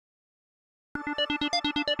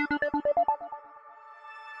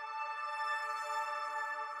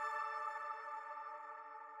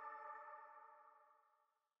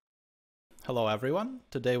Hello, everyone.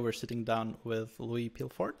 Today we're sitting down with Louis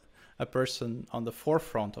Pilfold, a person on the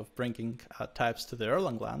forefront of bringing types to the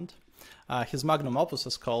Erlang land. His magnum opus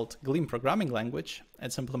is called Gleam programming language.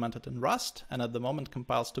 It's implemented in Rust and at the moment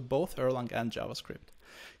compiles to both Erlang and JavaScript.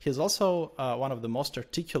 He is also one of the most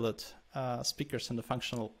articulate speakers in the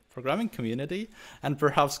functional programming community and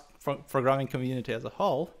perhaps programming community as a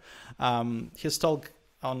whole. His talk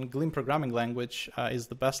on Gleam programming language is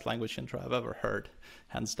the best language intro I've ever heard,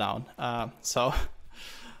 hands down.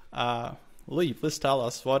 Louis, please tell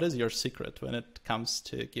us, what is your secret when it comes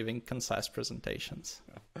to giving concise presentations?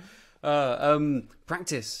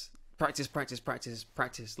 Practice,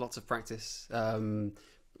 lots of practice.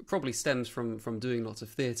 Probably stems from doing lots of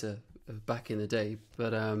theatre back in the day,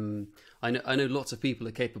 but I know lots of people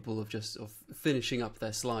are capable of finishing up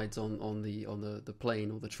their slides on the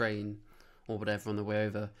plane or the train or whatever on the way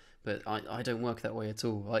over, but I don't work that way at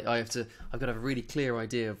all. I've got to have a really clear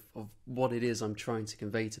idea of what it is I'm trying to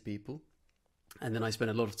convey to people, and then I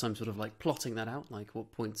spend a lot of time sort of like plotting that out, like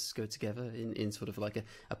what points go together in sort of like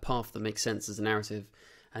a path that makes sense as a narrative,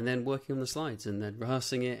 and then working on the slides and then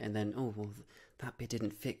rehearsing it, and then that bit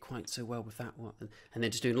didn't fit quite so well with that one, and then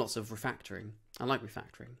just doing lots of refactoring. I like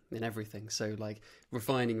refactoring in everything, so like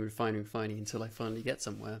refining until I finally get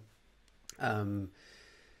somewhere.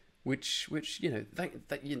 Which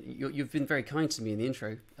you've been very kind to me in the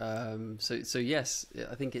intro. So yes,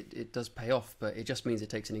 I think it does pay off, but it just means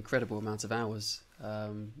it takes an incredible amount of hours,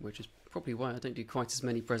 which is probably why I don't do quite as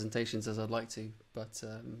many presentations as I'd like to. But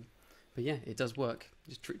yeah, it does work.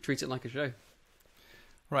 Just treat it like a show.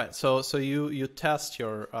 Right. So you test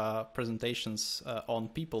your presentations on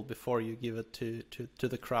people before you give it to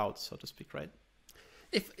the crowd, so to speak, right?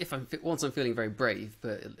 Once I'm feeling very brave,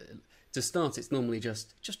 but. To start, it's normally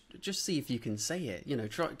just see if you can say it. You know,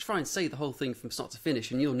 try and say the whole thing from start to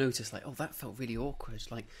finish, and you'll notice like, oh, that felt really awkward.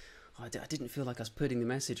 Like, I didn't feel like I was putting the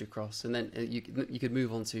message across. And then you could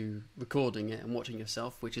move on to recording it and watching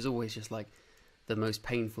yourself, which is always just like the most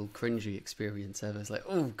painful, cringy experience ever. It's like,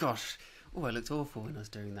 oh gosh, I looked awful when I was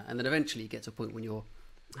doing that. And then eventually you get to a point when you're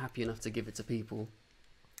happy enough to give it to people,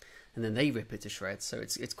 and then they rip it to shreds. So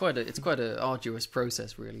it's quite a arduous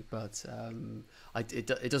process, really. But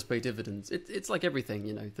it does pay dividends. It's like everything,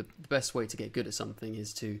 you know. The best way to get good at something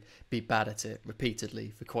is to be bad at it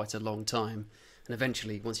repeatedly for quite a long time, and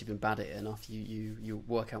eventually, once you've been bad at it enough, you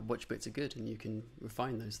work out which bits are good, and you can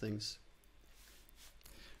refine those things.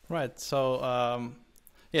 Right. So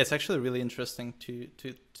yeah, it's actually really interesting to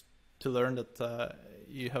learn that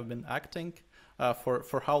you have been acting.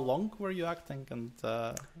 For how long were you acting, and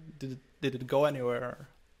did it go anywhere?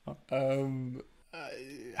 How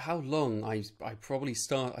long? I probably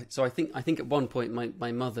start. So I think at one point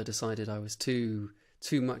my mother decided I was too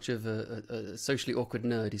much of a socially awkward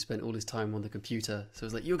nerd who spent all his time on the computer. So it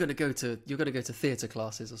was like, you're gonna go to theatre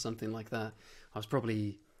classes or something like that. I was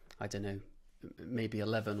probably, I don't know, maybe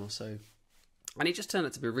 11 or so, and it just turned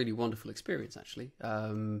out to be a really wonderful experience, actually.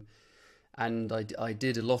 And I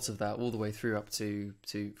did a lot of that all the way through up to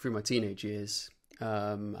through my teenage years,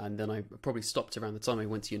 and then I probably stopped around the time I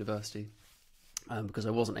went to university, because I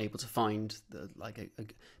wasn't able to find the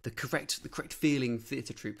correct feeling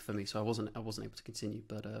theatre troupe for me, so I wasn't able to continue.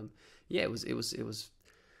 But yeah, it was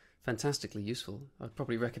fantastically useful. I'd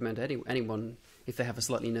probably recommend anyone, if they have a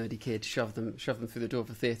slightly nerdy kid, shove them through the door of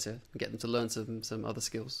a theatre and get them to learn some other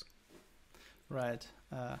skills. Right.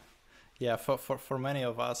 Yeah. For many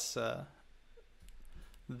of us.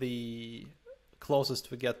 The closest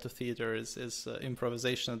we get to theater is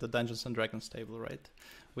improvisation at the Dungeons and Dragons table, right?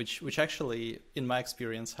 Which actually, in my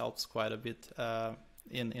experience, helps quite a bit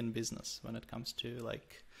in business when it comes to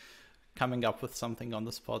like coming up with something on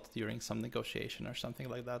the spot during some negotiation or something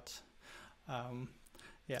like that.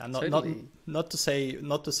 Yeah, not to say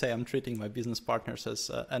I'm treating my business partners as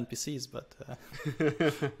NPCs, but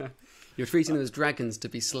you're treating them as dragons to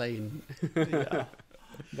be slain. Yeah.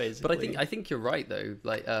 Basically. But I think you're right though.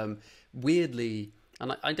 Like weirdly,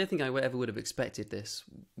 and I don't think I ever would have expected this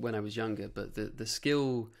when I was younger. But the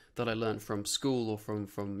skill that I learned from school or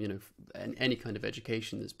from you know any kind of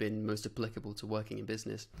education that's been most applicable to working in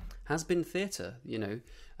business has been theatre. You know,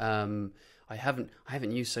 I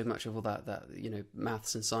haven't used so much of all that you know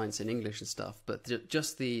maths and science and English and stuff, but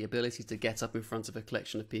just the ability to get up in front of a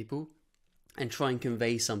collection of people and try and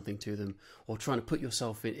convey something to them, or trying to put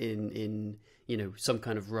yourself in you know some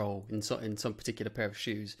kind of role in some particular pair of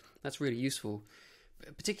shoes. That's really useful,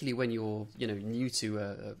 particularly when you're you know new to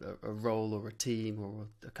a role or a team or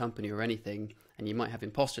a company or anything, and you might have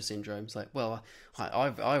imposter syndrome. It's like, well,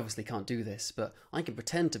 I obviously can't do this, but I can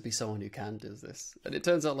pretend to be someone who can do this. And it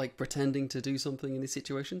turns out like pretending to do something in these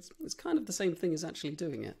situations is kind of the same thing as actually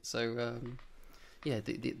doing it. So yeah,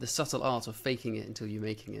 the subtle art of faking it until you're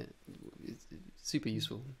making it is super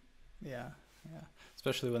useful. Yeah, yeah.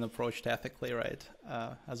 Especially when approached ethically, right?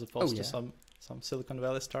 As opposed to some Silicon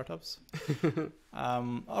Valley startups.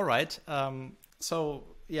 All right. So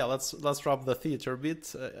yeah, let's drop the theater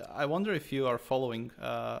bit. I wonder if you are following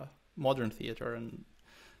modern theater, and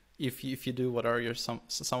if you do, what are some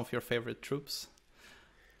of your favorite troupes?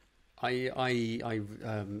 I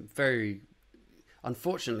very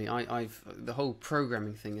unfortunately I've the whole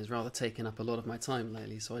programming thing has rather taken up a lot of my time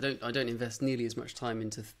lately. So I don't invest nearly as much time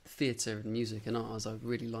into theatre and music and art as I'd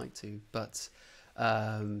really like to. But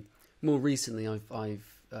more recently, I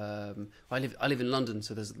live in London,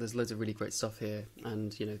 so there's loads of really great stuff here,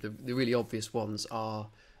 and you know the really obvious ones are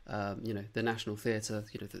you know the National Theatre,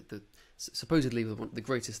 you know the supposedly the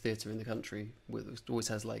greatest theatre in the country, which always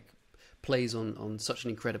has like plays on such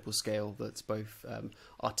an incredible scale that's both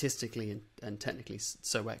artistically and technically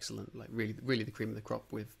so excellent, like really the cream of the crop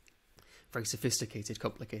with very sophisticated,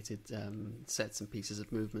 complicated sets and pieces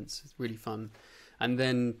of movements. It's really fun. And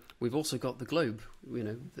then we've also got the Globe, you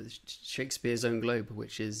know, Shakespeare's own Globe,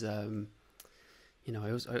 which is, you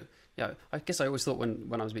know, I guess I always thought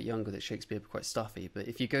when I was a bit younger that Shakespeare was quite stuffy, but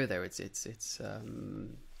if you go there, I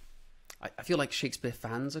feel like Shakespeare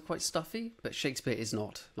fans are quite stuffy, but Shakespeare is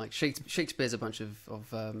not. Like Shakespeare's a bunch of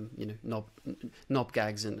you know knob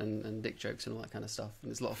gags and dick jokes and all that kind of stuff,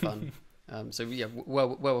 and it's a lot of fun. So yeah,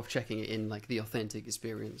 well worth checking it in, like the authentic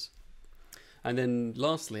experience. And then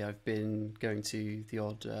lastly, I've been going to the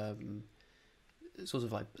odd sort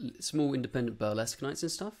of like small independent burlesque nights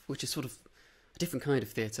and stuff, which is sort of a different kind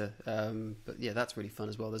of theatre. But yeah, that's really fun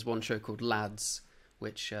as well. There's one show called Lads,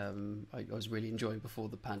 which I was really enjoying before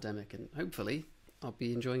the pandemic, and hopefully I'll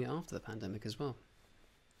be enjoying it after the pandemic as well.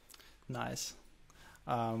 Nice.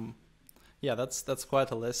 Yeah, that's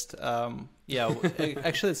quite a list. Yeah,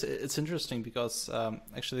 actually, it's interesting because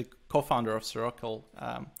actually, the co-founder of Sirocco,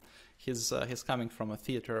 he's coming from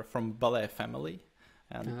from ballet family,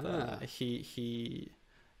 and he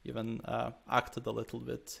even acted a little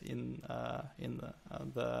bit in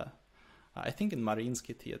the I think in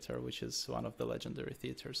Mariinsky Theater, which is one of the legendary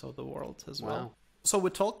theaters of the world as well. Wow. So we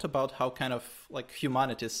talked about how kind of like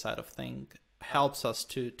humanities side of thing helps us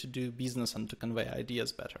to do business and to convey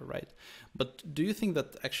ideas better, right? But do you think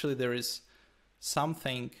that actually there is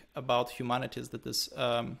something about humanities that is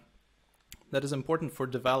important for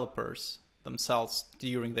developers themselves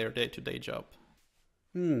during their day-to-day job?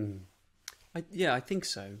 I think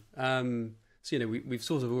so. So, you know, we've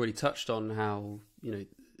sort of already touched on how, you know,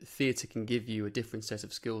 theatre can give you a different set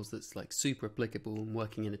of skills that's like super applicable in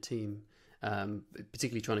working in a team,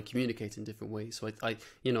 particularly trying to communicate in different ways. So I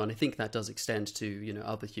you know, and I think that does extend to, you know,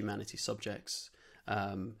 other humanities subjects.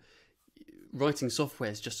 Writing software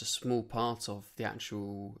is just a small part of the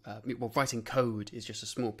actual, well, writing code is just a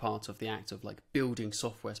small part of the act of like building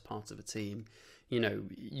software as part of a team. You know,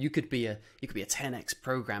 you could be a 10x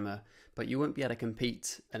programmer, but you won't be able to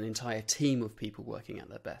compete an entire team of people working at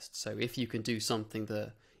their best. So if you can do something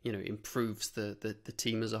that, you know, improves the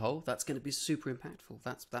team as a whole, that's going to be super impactful.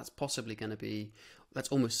 That's possibly going to be, that's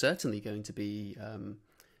almost certainly going to be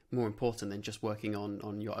more important than just working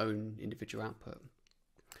on your own individual output.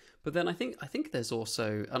 But then I think there's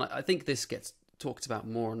also, and I think this gets talked about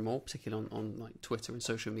more and more, particularly on like Twitter and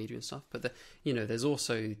social media and stuff. But you know, there's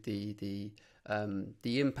also the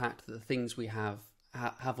impact that the things we have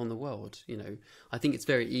on the world. You know, I think it's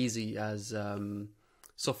very easy as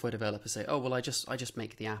software developers say, oh well, I just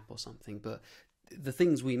make the app or something, but the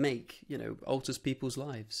things we make, you know, alters people's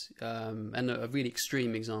lives. And a really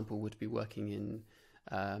extreme example would be working in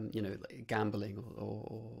you know, like gambling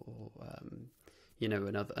or you know,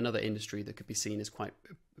 another industry that could be seen as quite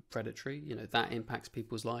predatory. You know, that impacts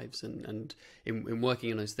people's lives, and in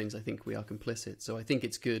working on those things, I think we are complicit. So I think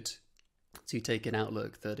it's good to take an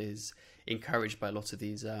outlook that is encouraged by a lot of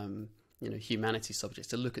these you know, humanities subjects,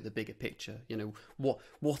 to look at the bigger picture. You know,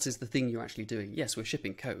 what is the thing you're actually doing? Yes, we're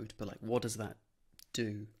shipping code, but like, what does that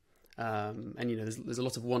do? And you know, there's a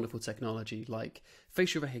lot of wonderful technology like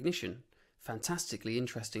facial recognition. Fantastically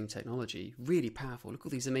interesting technology, really powerful. Look at all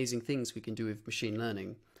these amazing things we can do with machine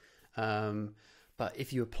learning. But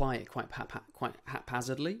if you apply it quite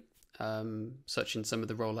haphazardly, such in some of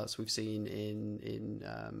the rollouts we've seen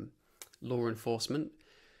in law enforcement,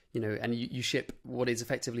 you know, and you ship what is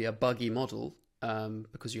effectively a buggy model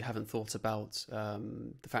because you haven't thought about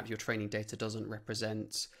the fact your training data doesn't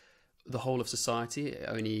represent the whole of society. It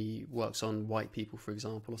only works on white people, for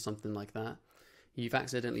example, or something like that. you've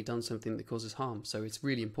accidentally done something that causes harm. So it's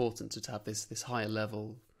really important to have this higher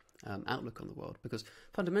level outlook on the world, because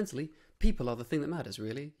fundamentally people are the thing that matters,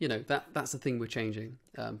 really. That's the thing we're changing.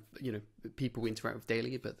 People we interact with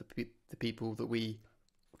daily, but the people that we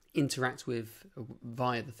interact with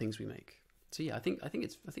via the things we make. So yeah, I think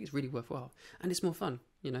it's really worthwhile, and it's more fun.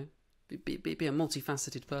 Be a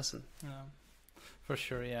multifaceted person. Yeah, for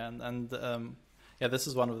sure. Yeah, and this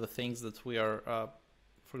is one of the things that we are,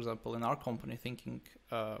 for example, in our company thinking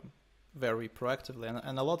very proactively,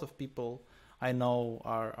 and a lot of people I know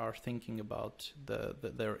are thinking about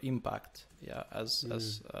their impact,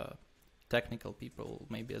 as technical people,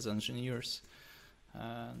 maybe as engineers,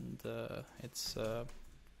 and it's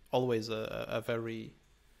always a very,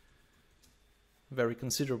 very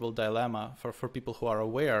considerable dilemma for people who are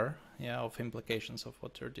aware, of implications of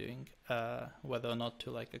what they're doing, whether or not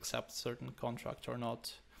to accept certain contract or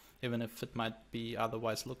not, even if it might be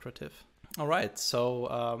otherwise lucrative. All right,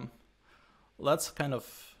 so let's kind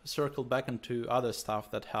of circle back into other stuff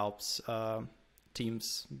that helps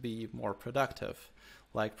teams be more productive,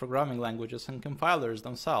 like programming languages and compilers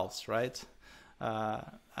themselves, right?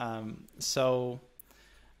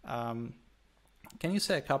 Can you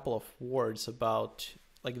say a couple of words about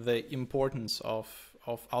the importance of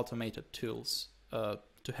automated tools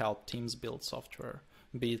to help teams build software,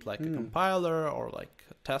 be it a compiler or a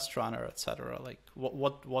test runner, etc.?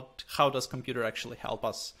 How does computer actually help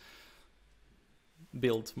us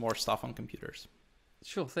build more stuff on computers?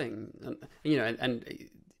 Sure thing. And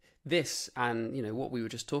this, and what we were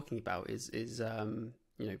just talking about is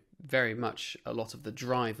very much a lot of the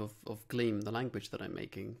drive of Gleam, the language that I'm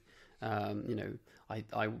making.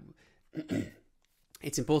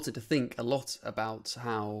 It's important to think a lot about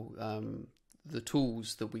how the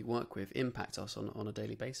tools that we work with impact us on a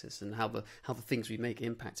daily basis, and how the things we make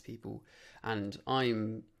impact people. And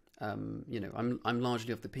I'm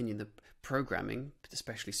largely of the opinion that programming,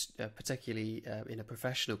 particularly in a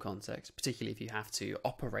professional context, particularly if you have to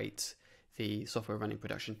operate the software running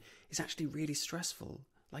production, is actually really stressful.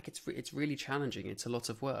 It's really challenging. It's a lot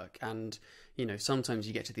of work, and sometimes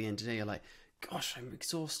you get to the end of the day, you're like, gosh, I'm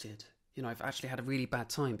exhausted. I've actually had a really bad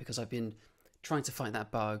time because I've been trying to find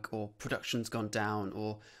that bug, or production's gone down,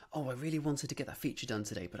 or I really wanted to get that feature done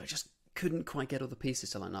today, but I just couldn't quite get all the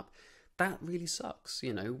pieces to line up. That really sucks.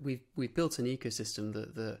 We've built an ecosystem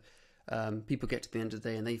that people get to the end of the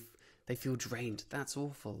day and they feel drained. That's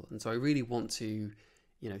awful. And so I really want to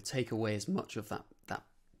take away as much of that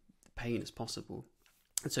pain as possible.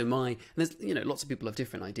 And so there's lots of people have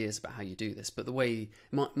different ideas about how you do this, but the way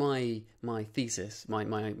my thesis,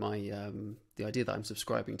 the idea that I'm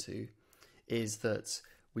subscribing to, is that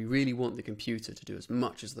we really want the computer to do as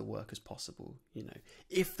much as the work as possible.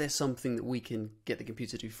 If there's something that we can get the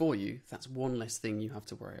computer to do for you, that's one less thing you have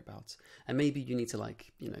to worry about. And maybe you need to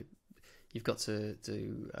you've got to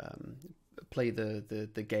play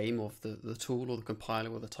the game of the tool or the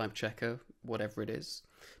compiler or the type checker, whatever it is.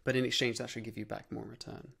 But in exchange, that should give you back more in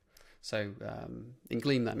return. So in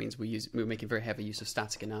Gleam, that means we're making very heavy use of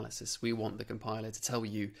static analysis. We want the compiler to tell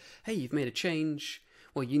you, hey, you've made a change.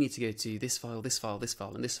 Well, you need to go to this file, this file, this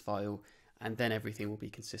file, and this file, and then everything will be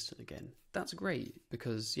consistent again. That's great,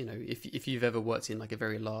 because if you've ever worked in a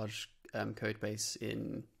very large code base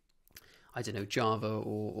in, I don't know, Java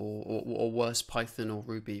or worse, Python or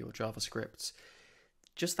Ruby or JavaScript,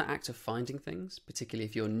 just that act of finding things, particularly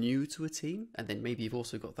if you're new to a team, and then maybe you've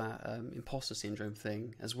also got that imposter syndrome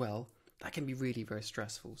thing as well, that can be really very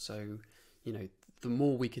stressful. So, the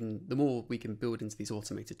more we can build into these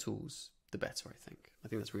automated tools, the better. I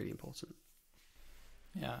think that's really important.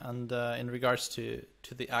 Yeah, and in regards to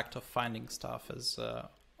the act of finding stuff is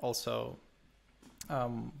also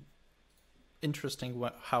interesting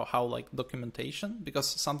how documentation, because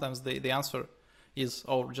sometimes the answer is,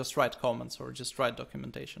 just write comments or just write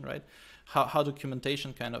documentation, right? How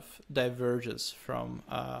documentation kind of diverges from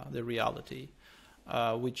the reality,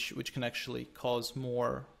 which can actually cause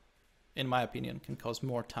more, in my opinion, can cause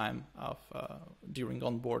more time of during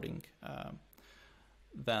onboarding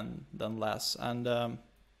than less. And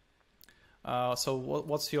so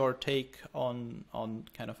what's your take on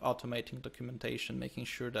kind of automating documentation, making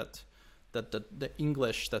sure that the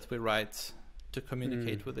English that we write to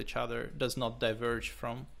communicate with each other does not diverge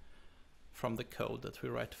from the code that we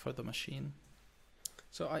write for the machine?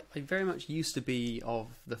 So I very much used to be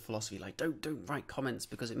of the philosophy, don't write comments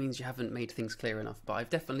because it means you haven't made things clear enough. But I've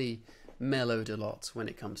definitely mellowed a lot when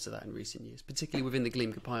it comes to that in recent years, particularly within the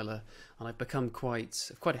Gleam compiler, and I've become quite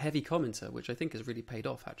a heavy commenter, which I think has really paid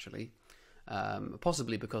off, actually.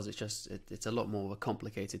 Possibly because it's a lot more of a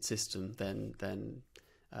complicated system than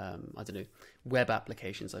I don't know, web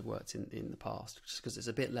applications I've worked in the past, just because it's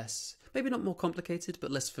a bit less, maybe not more complicated,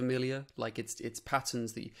 but less familiar. Like it's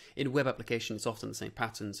patterns that in web application, it's often the same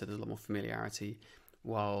pattern, so there's a lot more familiarity.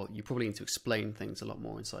 While you probably need to explain things a lot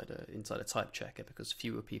more inside a type checker, because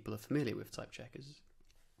fewer people are familiar with type checkers.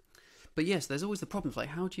 But yes, there's always the problem of like,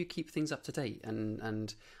 how do you keep things up to date?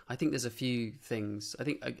 And I think there's a few things. I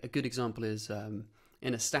think a good example is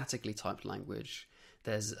in a statically typed language,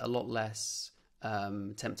 there's a lot less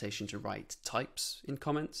temptation to write types in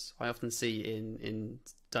comments. I often see in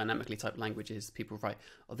dynamically typed languages, people write,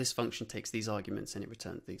 oh, this function takes these arguments and it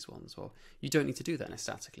returns these ones. Well, you don't need to do that in a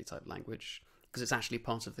statically typed language, because it's actually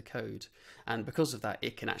part of the code. And because of that,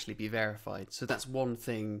 it can actually be verified. So that's one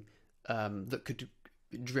thing that could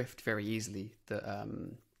drift very easily, that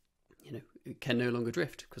it can no longer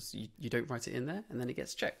drift because you don't write it in there and then it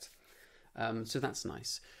gets checked. So that's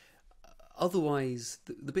nice. Otherwise,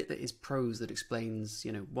 the bit that is prose, that explains,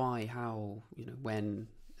 why, how, when,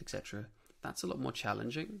 etc., that's a lot more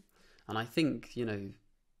challenging. And I think, and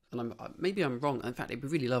maybe I'm wrong. In fact, it'd be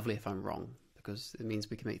really lovely if I'm wrong, because it means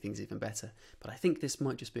we can make things even better. But I think this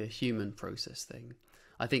might just be a human process thing.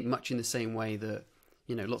 I think much in the same way that,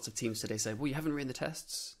 lots of teams today say, well, you haven't written the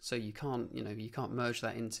tests, so you can't merge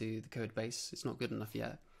that into the code base. It's not good enough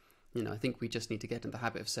yet. I think we just need to get in the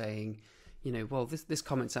habit of saying, well, this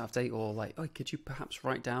comment's out of date, or like, oh, could you perhaps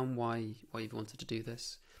write down why you've wanted to do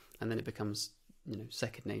this? And then it becomes,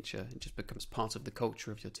 second nature. It just becomes part of the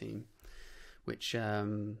culture of your team, which,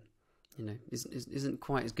 isn't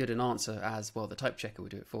quite as good an answer as, well, the type checker will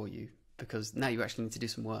do it for you, because now you actually need to do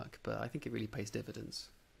some work. But I think it really pays dividends.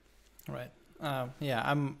 Right.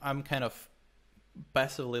 I'm kind of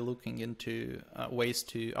passively looking into ways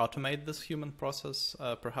to automate this human process,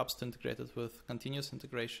 perhaps to integrate it with continuous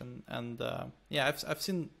integration. And I've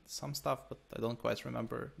seen some stuff, but I don't quite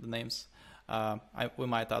remember the names. We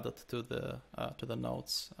might add it to the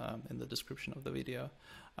notes in the description of the video.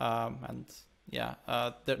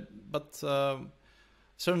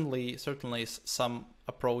 Certainly some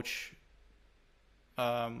approach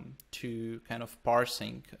to kind of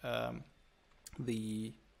parsing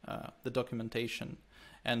the documentation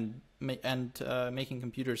and making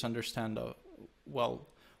computers understand, where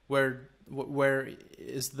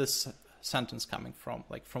is this sentence coming from,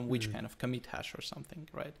 like from which kind of commit hash or something,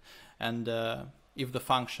 right? And if the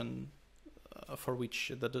function for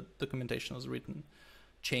which the documentation was written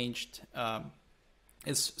changed,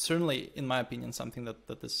 is certainly, in my opinion, something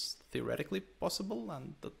that is theoretically possible,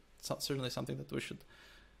 and that's certainly something that we should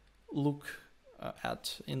look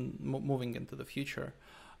at in moving into the future.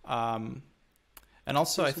 And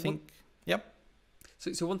also, I think, yep.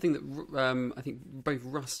 So one thing that I think both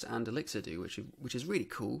Rust and Elixir do, which is really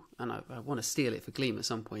cool, and I want to steal it for Gleam at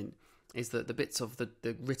some point, is that the bits of the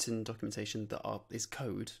written documentation that is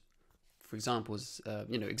code, for examples,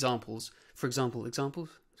 examples. It's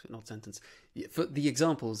an odd sentence. For the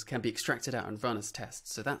examples can be extracted out and run as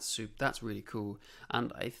tests. So that's really cool.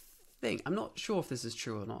 And I think, I'm not sure if this is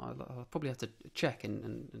true or not. I'll probably have to check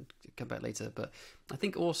and come back later. But I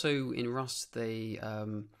think also in Rust, they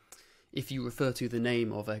if you refer to the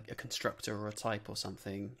name of a constructor or a type or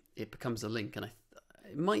something, it becomes a link. And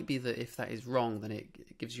it might be that if that is wrong, then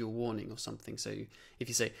it gives you a warning or something. So if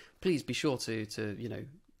you say, please be sure to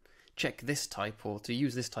check this type or to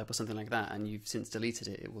use this type or something like that, and you've since deleted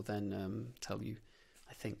it, it will then tell you,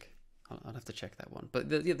 I think. I'll have to check that one. But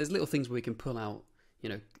there's little things where we can pull out,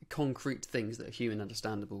 concrete things that are human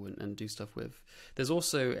understandable and do stuff with. There's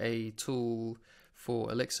also a tool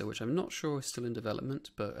for Elixir, which I'm not sure is still in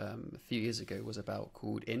development, but a few years ago was about,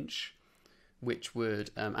 called Inch, which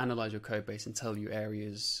would analyze your code base and tell you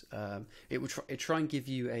areas. It would try and give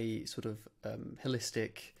you a sort of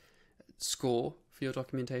holistic score for your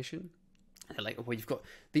documentation. Like, well, you've got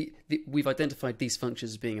we've identified these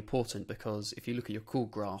functions as being important because if you look at your call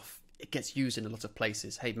graph, it gets used in a lot of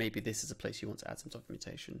places. Hey, maybe this is a place you want to add some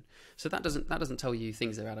documentation. So that doesn't tell you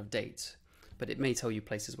things that are out of date, but it may tell you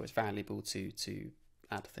places where it's valuable to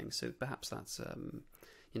add things. So perhaps that's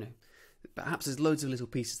perhaps there's loads of little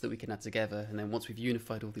pieces that we can add together, and then once we've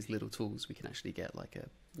unified all these little tools, we can actually get like a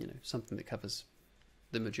something that covers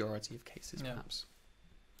the majority of cases, perhaps.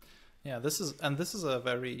 Yeah, this is a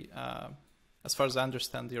very, as far as I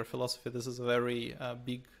understand your philosophy, this is a very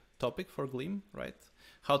big topic for Gleam, right?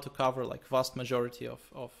 How to cover like vast majority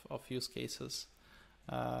of use cases,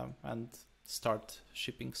 and start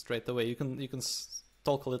shipping straight away. You can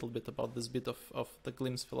talk a little bit about this bit of the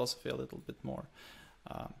Gleam's philosophy a little bit more.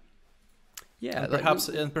 And perhaps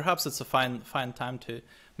it's a fine time to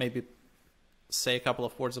maybe say a couple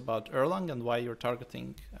of words about Erlang and why you're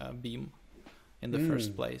targeting Beam in the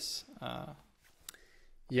first place.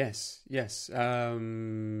 Yes, yes. So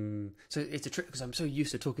it's a trick because I'm so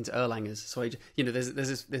used to talking to Erlangers. So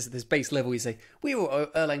there's this base level. You say we all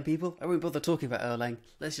Erlang people. I won't bother talking about Erlang.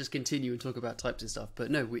 Let's just continue and talk about types and stuff.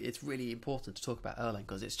 But no, it's really important to talk about Erlang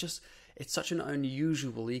because it's such an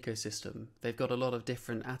unusual ecosystem. They've got a lot of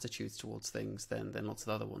different attitudes towards things than lots of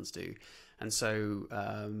other ones do, and so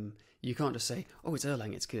you can't just say, oh, it's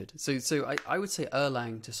Erlang, it's good. So I would say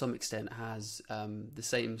Erlang to some extent has the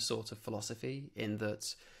same sort of philosophy in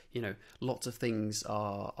that, lots of things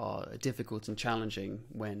are difficult and challenging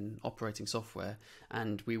when operating software,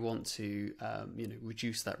 and we want to,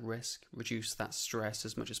 reduce that risk, reduce that stress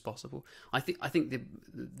as much as possible. I think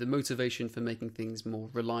the motivation for making things more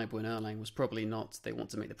reliable in Erlang was probably not they want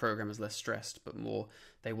to make the programmers less stressed, but more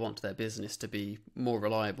they want their business to be more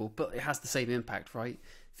reliable. But it has the same impact, right?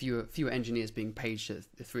 Fewer engineers being paged at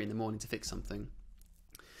 3 a.m. to fix something.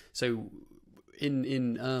 So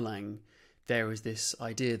in Erlang, there is this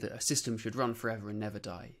idea that a system should run forever and never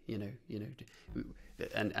die.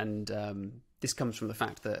 This comes from the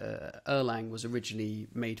fact that Erlang was originally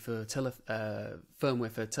made for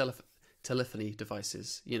firmware for telephony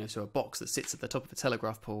devices. So a box that sits at the top of a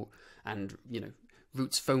telegraph pole and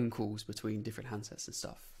routes phone calls between different handsets and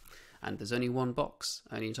stuff. And there's only one box,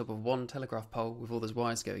 only on top of one telegraph pole with all those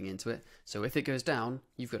wires going into it. So if it goes down,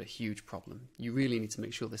 you've got a huge problem. You really need to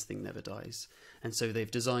make sure this thing never dies. And so they've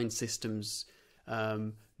designed systems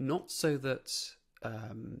not so that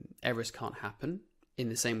errors can't happen in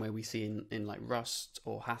the same way we see in like Rust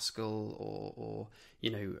or Haskell or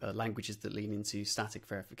languages that lean into static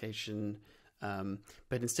verification.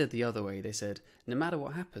 But instead the other way, they said, no matter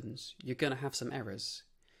what happens, you're going to have some errors.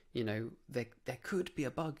 There could be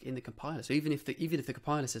a bug in the compiler. So even if the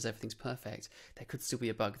compiler says everything's perfect, there could still be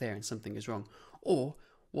a bug there and something is wrong. Or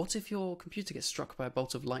what if your computer gets struck by a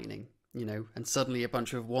bolt of lightning, and suddenly a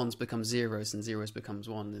bunch of ones become zeros and zeros becomes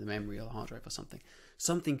one in the memory or the hard drive or something.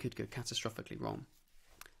 Something could go catastrophically wrong.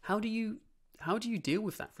 How do you deal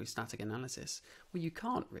with that through static analysis? Well, you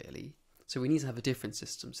can't really. So we need to have a different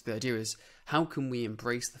system. So the idea is, how can we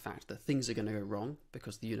embrace the fact that things are going to go wrong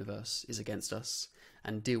because the universe is against us,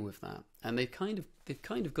 and deal with that? And they've got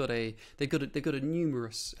a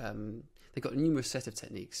numerous set of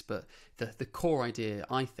techniques, but the core idea,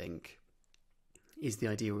 I think, is the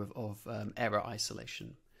idea of error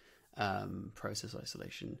isolation, process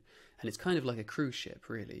isolation. And it's kind of like a cruise ship,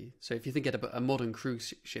 really. So if you think about a modern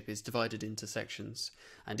cruise ship is divided into sections,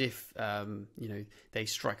 and if they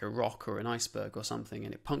strike a rock or an iceberg or something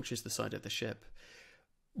and it punctures the side of the ship,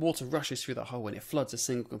 water rushes through that hole and it floods a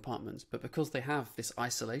single compartment. But because they have this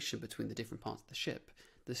isolation between the different parts of the ship,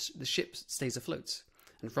 the ship stays afloat.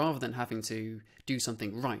 And rather than having to do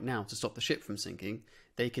something right now to stop the ship from sinking,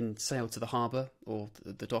 they can sail to the harbour or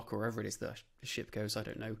the dock or wherever it is the ship goes, I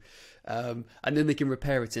don't know. And then they can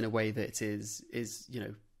repair it in a way that is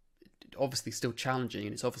obviously still challenging,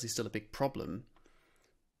 and it's obviously still a big problem,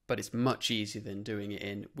 but it's much easier than doing it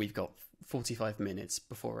in, we've got 45 minutes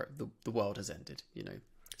before the world has ended,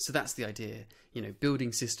 So that's the idea,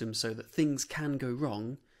 building systems so that things can go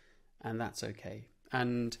wrong, and that's okay.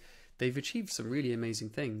 And they've achieved some really amazing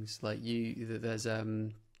things. Like there's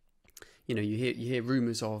you hear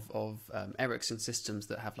rumors of Ericsson systems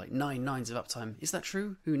that have like 9 nines of uptime. Is that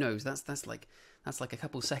true? Who knows? That's like a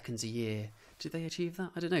couple seconds a year. Did they achieve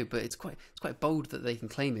that? I don't know, but it's quite bold that they can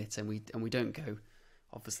claim it, and we don't go.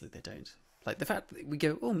 Obviously, they don't. Like the fact that we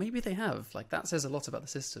go, oh, maybe they have. Like that says a lot about the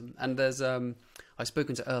system. And there's I've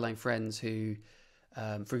spoken to Erlang friends who,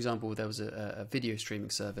 for example, there was a video streaming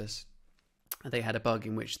service. And they had a bug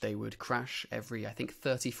in which they would crash every, I think,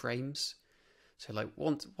 30 frames. So like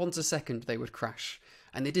once a second they would crash,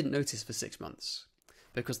 and they didn't notice for 6 months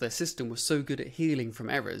because their system was so good at healing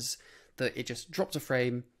from errors that it just dropped a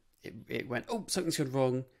frame, it went, oh, something's gone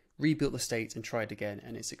wrong, rebuilt the state and tried again,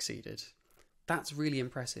 and it succeeded. That's really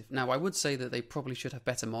impressive. Now, I would say that they probably should have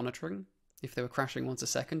better monitoring if they were crashing once a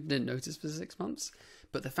second, didn't notice for 6 months.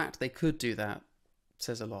 But the fact they could do that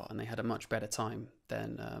says a lot, and they had a much better time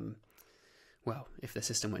than, if the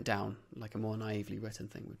system went down, like a more naively written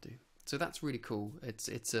thing would do. So that's really cool. It's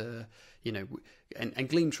and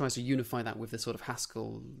Gleam tries to unify that with the sort of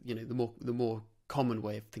Haskell, the more common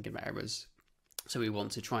way of thinking about errors. So we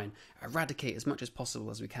want to try and eradicate as much as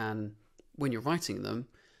possible as we can when you're writing them,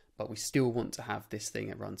 but we still want to have this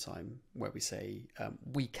thing at runtime where we say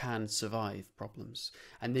we can survive problems,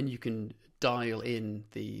 and then you can dial in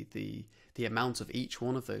the amount of each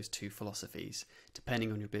one of those two philosophies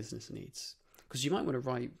depending on your business needs. Because you might want to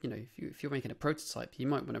write, if you're making a prototype, you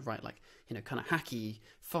might want to write like, kind of hacky,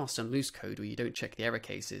 fast and loose code where you don't check the error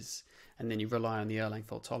cases, and then you rely on the Erlang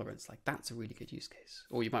fault tolerance, like that's a really good use case.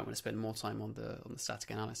 Or you might want to spend more time on the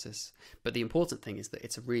static analysis. But the important thing is that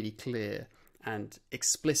it's a really clear and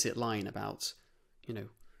explicit line about, you know,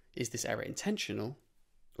 is this error intentional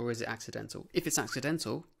or is it accidental? If it's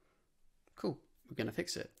accidental, cool, we're going to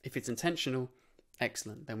fix it. If it's intentional,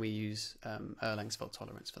 excellent, then we use Erlang's fault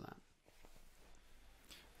tolerance for that.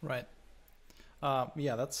 Right.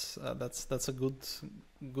 Yeah, that's a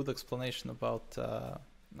good explanation about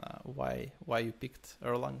why you picked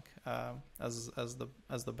Erlang as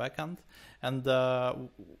the backend. And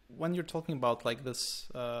when you're talking about like this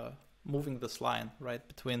moving this line, right,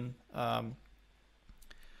 between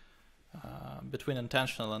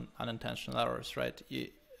intentional and unintentional errors, right?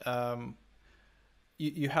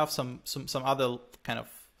 You have some other kind of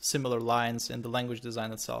similar lines in the language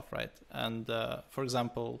design itself, right? And for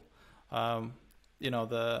example, you know,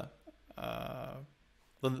 the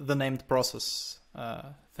named process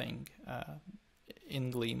thing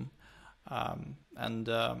in Gleam, and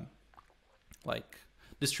like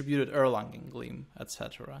distributed Erlang in Gleam,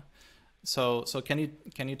 etc. So can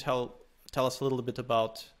you tell us a little bit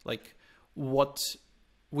about like which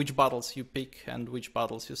bottles you pick and which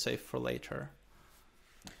bottles you save for later?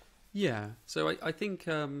 Yeah, so I think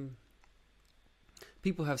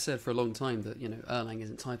people have said for a long time that, you know, Erlang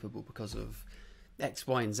isn't typable because of X,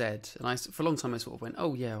 Y, and Z. And for a long time I sort of went,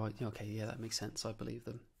 oh yeah, okay, yeah, that makes sense. I believe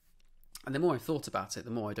them. And the more I thought about it,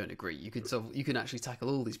 the more I don't agree. You can actually tackle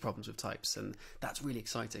all these problems with types, and that's really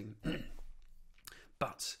exciting.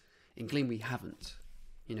 But in Gleam we haven't.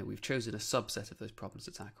 You know, we've chosen a subset of those problems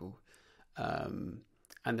to tackle.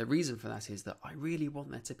 And the reason for that is that I really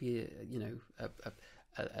want there to be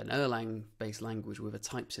an Erlang-based language with a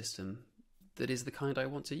type system that is the kind I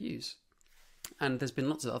want to use. And there's been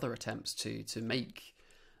lots of other attempts to make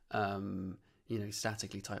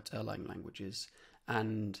statically typed Erlang languages,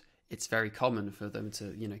 and it's very common for them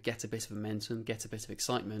to, you know, get a bit of momentum, get a bit of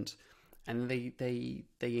excitement, and they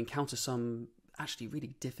encounter some actually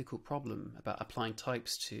really difficult problem about applying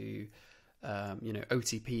types to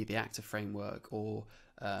OTP, the actor framework, or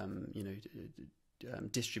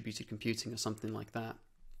distributed computing or something like that.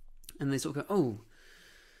 And they sort of go,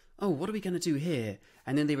 oh, what are we going to do here?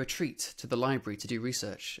 And then they retreat to the library to do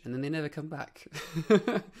research, and then they never come back.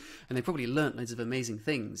 And they probably learnt loads of amazing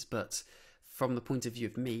things, but from the point of view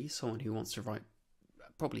of me, someone who wants to write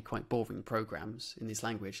probably quite boring programs in this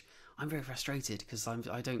language, I'm very frustrated because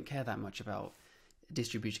I don't care that much about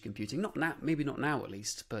distributed computing. Not now, maybe not now at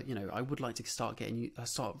least, but you know, I would like to start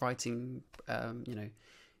writing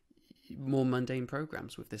more mundane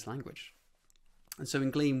programs with this language. And so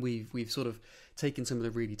in Gleam, we've sort of taken some of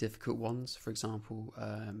the really difficult ones. For example,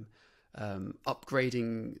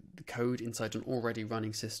 upgrading the code inside an already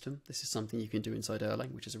running system. This is something you can do inside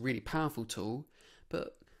Erlang, which is a really powerful tool,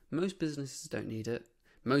 but most businesses don't need it.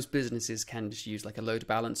 Most businesses can just use like a load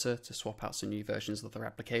balancer to swap out some new versions of their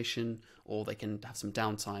application, or they can have some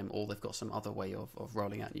downtime, or they've got some other way of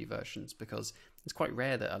rolling out new versions, because it's quite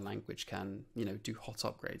rare that a language can, you know, do hot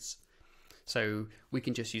upgrades. So we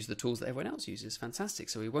can just use the tools that everyone else uses. Fantastic.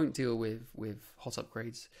 So we won't deal with hot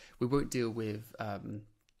upgrades. We won't deal with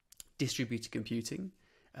distributed computing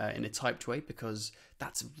in a typed way, because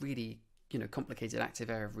that's a really, you know, complicated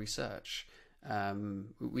active area of research.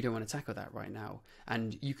 We don't want to tackle that right now.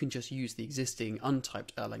 And you can just use the existing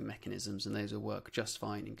untyped Erlang mechanisms, and those will work just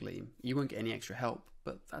fine in Gleam. You won't get any extra help,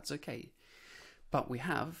 but that's okay. But we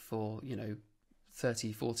have, for, you know,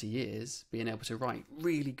 30, 40 years, being able to write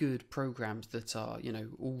really good programs that are, you know,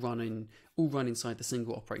 all run inside the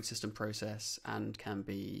single operating system process, and can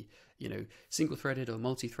be, you know, single-threaded or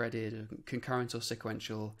multi-threaded, concurrent or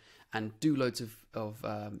sequential, and do loads of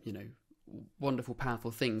wonderful,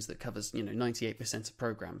 powerful things that covers, you know, 98% of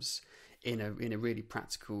programs in a really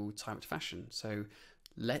practical, typed fashion. So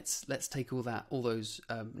let's take all those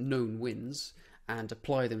known wins and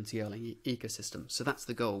apply them to the Erlang ecosystem. So that's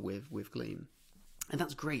the goal with Gleam. And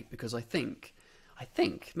that's great, because I think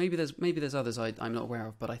maybe there's others I'm not aware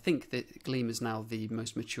of, but I think that Gleam is now the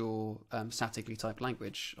most mature statically typed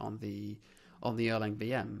language on the Erlang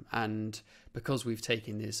VM. And because we've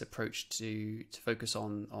taken this approach to focus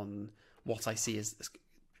on what I see as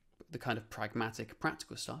the kind of pragmatic,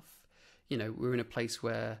 practical stuff, you know, we're in a place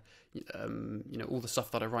where all the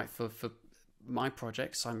stuff that I write for my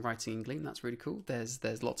projects, I'm writing in Gleam. That's really cool.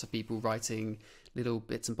 There's lots of people writing little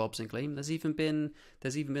bits and bobs in Gleam. There's even been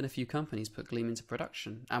a few companies put Gleam into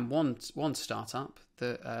production, and one startup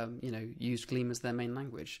that used Gleam as their main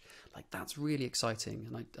language. Like, that's really exciting,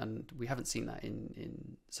 and we haven't seen that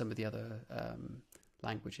in some of the other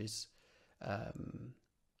languages.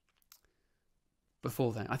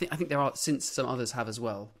 before then. I think there are, since some others have as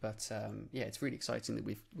well. But yeah, it's really exciting that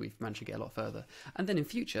we've managed to get a lot further. And then in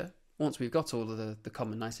future, once we've got all of the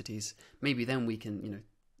common niceties, maybe then we can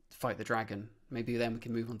fight the dragon. Maybe then we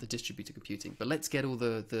can move on to distributed computing. But let's get all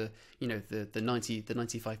the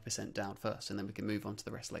 95% down first, and then we can move on to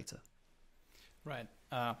the rest later. Right.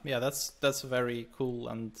 Yeah, that's very cool,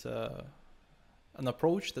 and an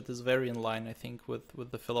approach that is very in line, I think,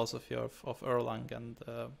 with the philosophy of Erlang and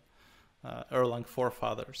Erlang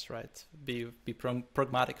forefathers. Right. Be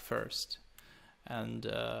pragmatic first, and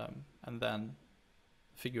then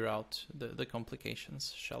figure out the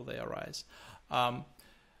complications shall they arise.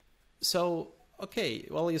 So okay,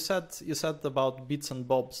 well, you said about bits and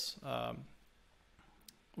bobs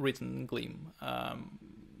written in Gleam.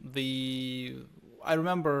 I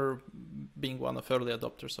remember being one of early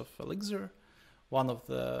adopters of Elixir. One of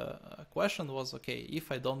the question was, okay,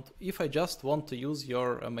 if I just want to use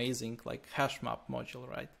your amazing like hash map module,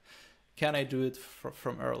 right? Can I do it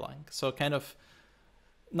from Erlang? So kind of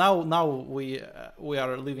now we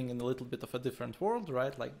are living in a little bit of a different world,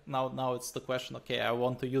 right? Like now it's the question, okay, I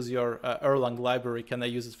want to use your Erlang library. Can I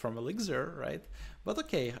use it from Elixir, right? But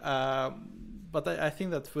okay, but I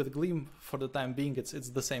think that with Gleam, for the time being, it's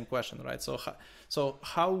the same question, right? So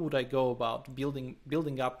how would I go about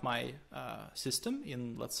building up my system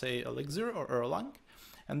in, let's say, Elixir or Erlang?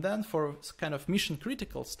 And then for kind of mission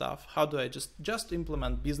critical stuff, how do I just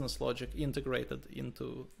implement business logic integrated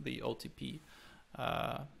into the OTP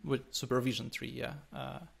with supervision tree,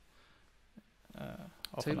 of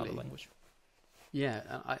another language? Yeah,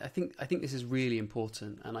 I think this is really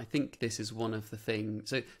important, and I think this is one of the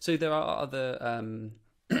things. So there are other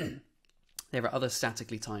there are other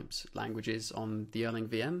statically typed languages on the Erlang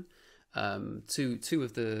VM. Two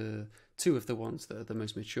of the ones that are the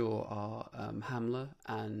most mature are Hamler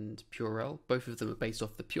and Purell. Both of them are based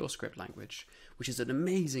off the PureScript language, which is an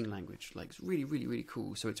amazing language. Like, it's really, really, really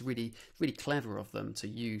cool. So it's really, really clever of them to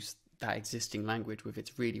use that existing language with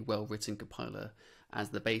its really well written compiler as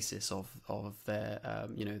the basis of their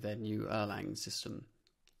their new Erlang system.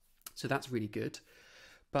 So that's really good.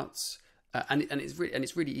 But and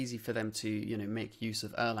it's really easy for them to make use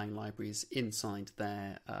of Erlang libraries inside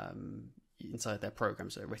their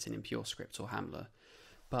programs that are written in PureScript or Hamler.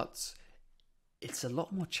 But it's a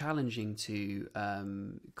lot more challenging to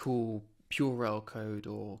call Purell code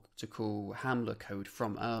or to call Hamler code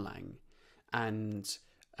from Erlang, and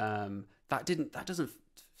that doesn't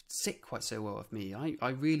sit quite so well with me. I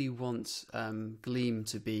really want Gleam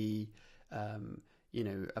to be a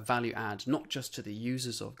value add, not just to the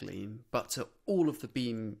users of Gleam, but to all of the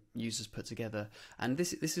Beam users put together. And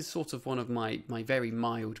this is sort of one of my very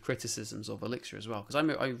mild criticisms of Elixir as well, because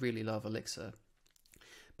I really love Elixir.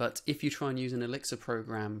 But if you try and use an Elixir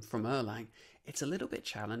program from Erlang, it's a little bit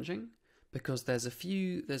challenging, because there's a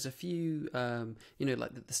few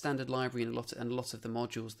like the standard library and a lot of the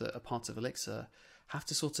modules that are part of Elixir have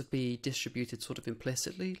to sort of be distributed sort of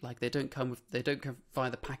implicitly. Like they don't come via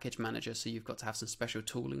the package manager, so you've got to have some special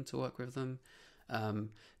tooling to work with them.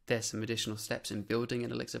 There's some additional steps in building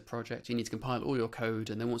an Elixir project. You need to compile all your code,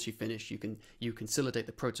 and then once you finish, you consolidate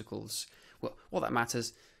the protocols. Well, what that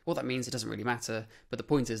means, it doesn't really matter. But the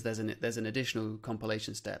point is, there's an additional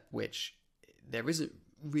compilation step, which there isn't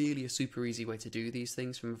really a super easy way to do these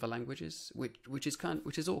things from other languages, which is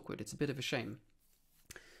awkward. It's a bit of a shame.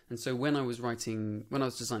 And so when I was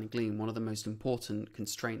designing Gleam, one of the most important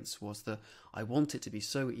constraints was that I want it to be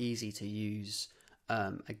so easy to use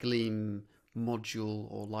a Gleam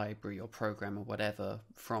module or library or program or whatever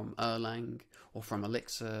from Erlang or from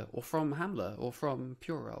Elixir or from Hamler or from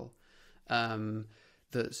Purell,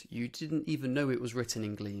 that you didn't even know it was written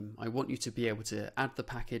in Gleam. I want you to be able to add the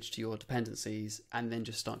package to your dependencies and then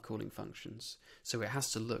just start calling functions. So it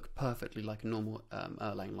has to look perfectly like a normal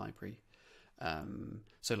Erlang library.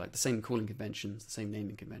 So like the same calling conventions, the same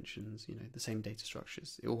naming conventions, the same data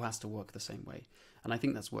structures. It all has to work the same way. And I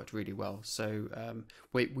think that's worked really well. So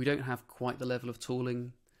we don't have quite the level of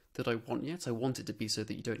tooling that I want yet. I want it to be so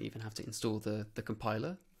that you don't even have to install the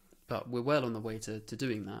compiler. But we're well on the way to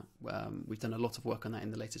doing that. We've done a lot of work on that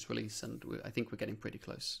in the latest release, and I think we're getting pretty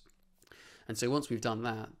close. And so once we've done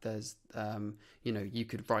that, there's, you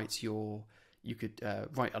could write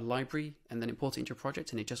write a library and then import it into your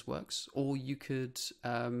project, and it just works. Or you could,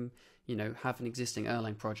 have an existing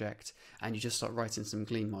Erlang project and you just start writing some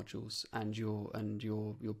Gleam modules, and your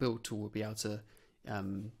build tool will be able to,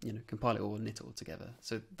 compile it all and knit it all together.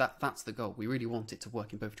 So that's the goal. We really want it to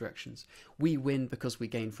work in both directions. We win because we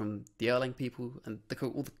gain from the Erlang people and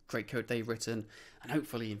all the great code they've written, and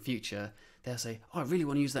hopefully in future they'll say, "Oh, I really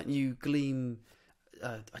want to use that new Gleam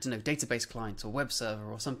I don't know, database client or web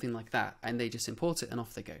server or something like that, and they just import it and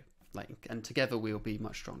off they go. Like, and together we'll be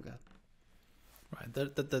much stronger. Right.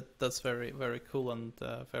 That's very, very cool and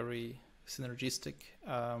very synergistic.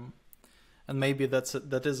 And maybe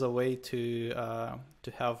that is a way to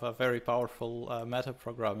have a very powerful meta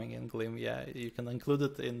programming in Gleam. Yeah, you can include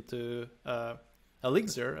it into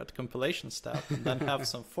Elixir at compilation step, and then have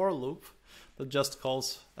some for loop that just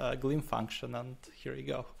calls a Gleam function, and here you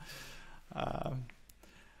go.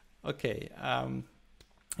 Okay.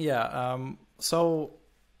 So,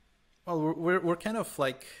 well, we're kind of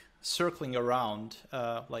like circling around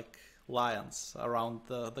like lions around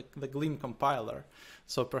the Gleam compiler.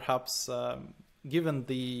 So perhaps given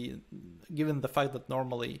the fact that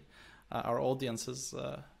normally our audience is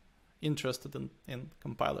interested in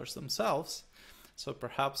compilers themselves, so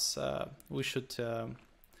perhaps we should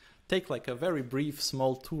take like a very brief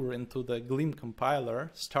small tour into the Gleam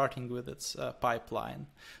compiler, starting with its pipeline.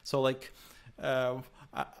 So like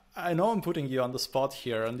I know I'm putting you on the spot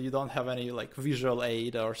here, and you don't have any like visual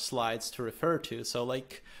aid or slides to refer to. So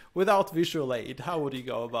like without visual aid, how would you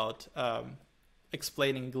go about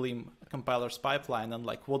explaining Gleam compiler's pipeline, and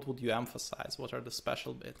like what would you emphasize? What are the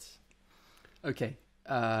special bits? Okay,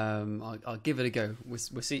 I'll give it a go.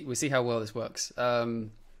 We'll see how well this works. So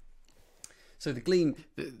the Gleam,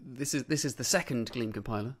 this is the second Gleam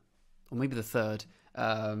compiler, or maybe the third.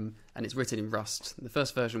 And it's written in Rust. The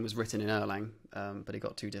first version was written in Erlang, but it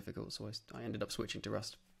got too difficult, so I ended up switching to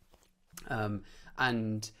Rust.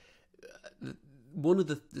 And one of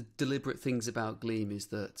the deliberate things about Gleam is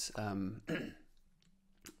that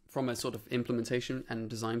from a sort of implementation and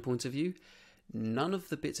design point of view, none of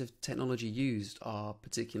the bits of technology used are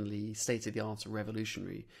particularly state-of-the-art or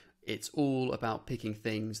revolutionary. It's all about picking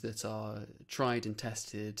things that are tried and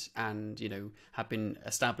tested and, you know, have been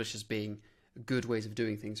established as being good ways of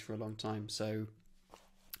doing things for a long time. So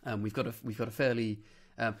we've got a fairly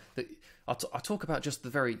I'll talk about just the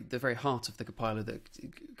very heart of the compiler that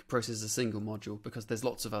processes a single module, because there's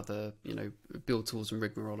lots of other, you know, build tools and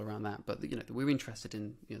rigmarole around that. But you know, we're interested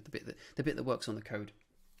in, you know, the bit that works on the code.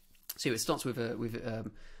 So it starts with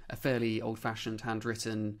a fairly old-fashioned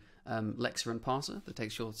handwritten lexer and parser that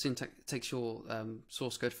takes your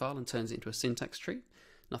source code file and turns it into a syntax tree.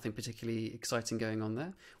 Nothing particularly exciting going on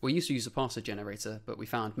there. We used to use a parser generator, but we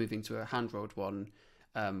found moving to a hand-rolled one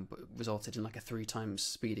resulted in like a 3 times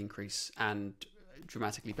speed increase and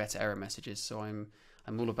dramatically better error messages. So I'm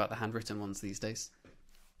all about the handwritten ones these days.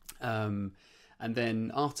 And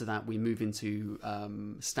then after that, we move into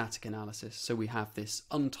static analysis. So we have this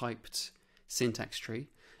untyped syntax tree,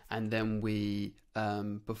 and then we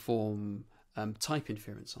perform type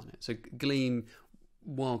inference on it. So Gleam,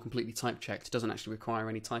 while completely type checked, doesn't actually require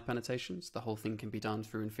any type annotations. The whole thing can be done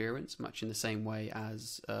through inference, much in the same way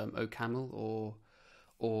as OCaml or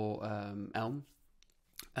Elm.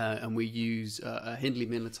 And we use a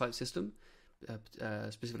Hindley-Milner type system.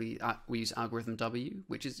 Specifically, we use algorithm W,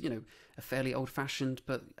 which is, you know, a fairly old-fashioned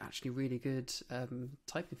but actually really good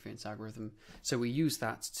type inference algorithm. So we use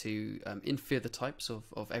that to infer the types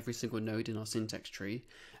of every single node in our syntax tree,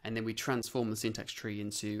 and then we transform the syntax tree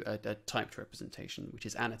into a typed representation, which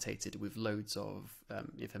is annotated with loads of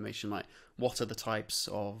information like what are the types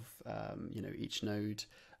of you know, each node.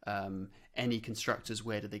 Any constructors,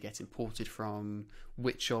 where do they get imported from,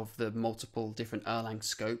 which of the multiple different Erlang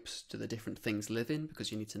scopes do the different things live in,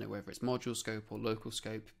 because you need to know whether it's module scope or local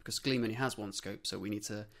scope, because Gleam only has one scope, so we need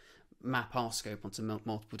to map our scope onto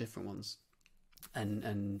multiple different ones.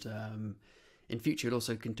 And in future it'll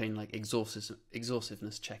also contain like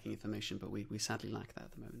exhaustiveness checking information, but we sadly lack that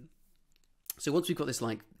at the moment. So once we've got this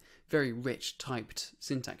like very rich typed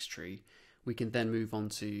syntax tree, we can then move on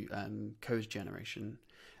to code generation.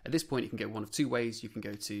 At this point, you can go one of 2 ways. You can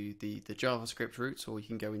go to the JavaScript route, or you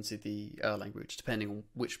can go into the Erlang route, depending on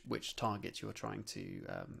which target you're trying to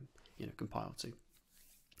you know, compile to.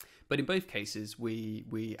 But in both cases,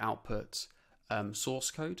 we output source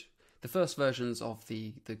code. The first versions of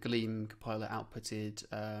the Gleam compiler outputted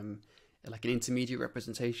like an intermediate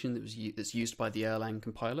representation that's used by the Erlang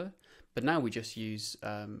compiler. But now we just use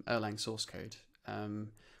Erlang source code,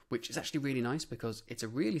 which is actually really nice because it's a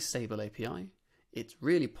really stable API. It's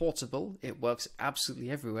really portable. It works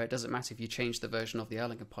absolutely everywhere. It doesn't matter if you change the version of the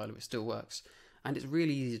Erlang compiler, it still works. And it's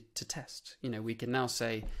really easy to test. You know, we can now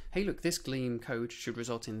say, hey, look, this Gleam code should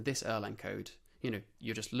result in this Erlang code. You know,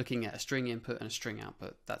 you're just looking at a string input and a string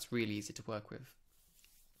output. That's really easy to work with.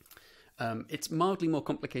 It's mildly more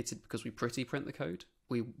complicated because we pretty print the code.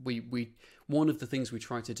 One of the things we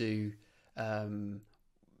try to do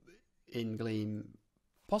in Gleam,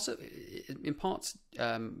 in part,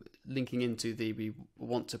 linking into we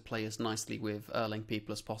want to play as nicely with Erlang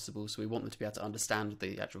people as possible, so we want them to be able to understand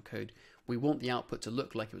the actual code. We want the output to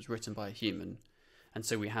look like it was written by a human, and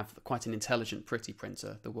so we have quite an intelligent, pretty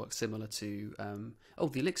printer that works similar to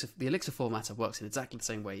the Elixir formatter works in exactly the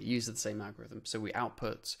same way. It uses the same algorithm, so we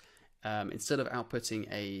output instead of outputting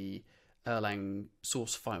a Erlang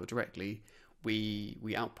source file directly,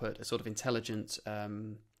 we output a sort of intelligent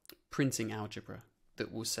printing algebra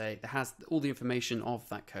that will say that has all the information of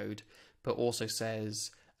that code, but also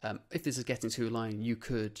says if this is getting to a line, you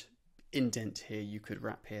could indent here, you could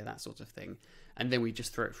wrap here, that sort of thing. And then we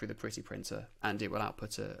just throw it through the pretty printer, and it will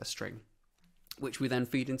output a string, which we then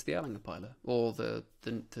feed into the Erlang compiler or the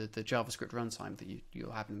JavaScript runtime that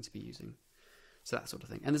you're happening to be using. So that sort of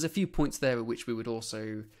thing. And there's a few points there at which we would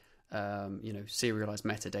also serialize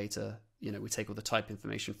metadata. We take all the type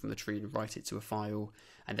information from the tree and write it to a file,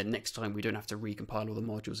 and then next time we don't have to recompile all the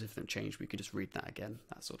modules if they've changed. We can just read that again,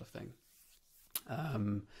 that sort of thing.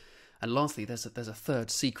 And lastly, there's a third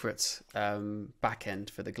secret backend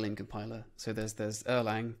for the Gleam compiler. So there's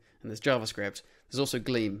Erlang and there's JavaScript. There's also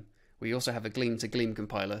Gleam. We also have a Gleam to Gleam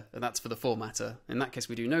compiler, and that's for the formatter. In that case,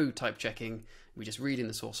 we do no type checking. We just read in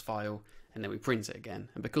the source file, and then we print it again.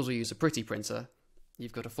 And because we use a pretty printer,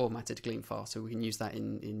 you've got a formatted Gleam file, so we can use that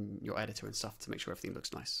in your editor and stuff to make sure everything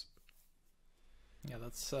looks nice. Yeah,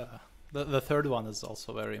 that's the third one is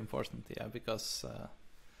also very important. Yeah, because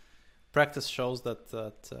practice shows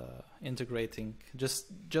that integrating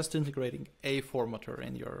just integrating a formatter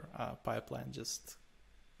in your pipeline just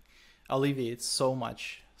alleviates so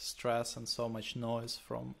much stress and so much noise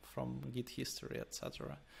from Git history,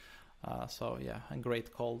 etc. So yeah, a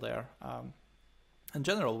great call there. In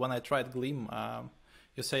general, when I tried Gleam,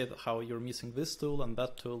 you say how you're missing this tool and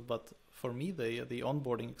that tool, but for me, the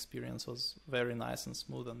onboarding experience was very nice and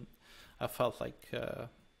smooth, and I felt like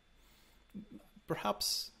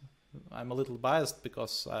perhaps I'm a little biased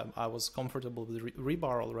because I was comfortable with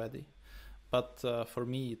Rebar already, but for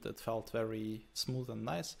me it felt very smooth and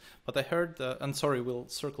nice. But I heard, and sorry, we'll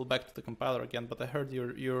circle back to the compiler again, but I heard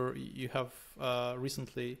you have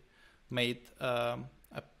recently made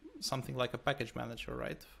something like a package manager,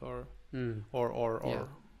 right? Or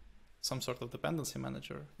some sort of dependency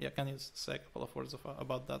manager. Yeah, can you say a couple of words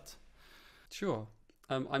about that? Sure.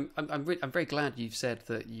 I'm very glad you've said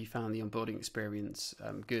that you found the onboarding experience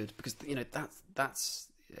good, because that's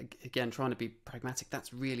again, trying to be pragmatic.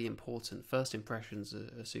 That's really important. First impressions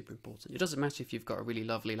are super important. It doesn't matter if you've got a really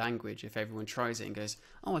lovely language if everyone tries it and goes,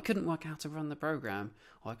 "Oh, I couldn't work out how to run the program."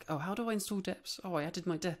 Or like, "Oh, how do I install deps? Oh, I added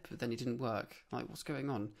my dep, but then it didn't work. Like, what's going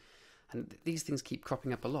on?" And these things keep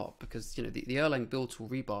cropping up a lot because the Erlang build tool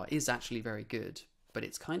Rebar is actually very good, but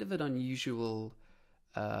it's kind of an unusual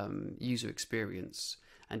user experience.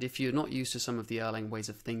 And if you're not used to some of the Erlang ways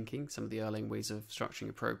of thinking, some of the Erlang ways of structuring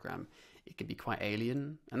a program, it can be quite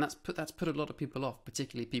alien, and that's put a lot of people off,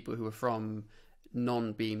 particularly people who are from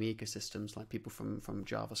non-Beam ecosystems, like people from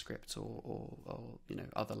JavaScript or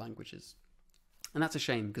other languages. And that's a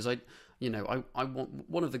shame, because I want,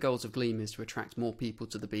 one of the goals of Gleam is to attract more people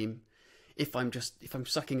to the Beam. If I'm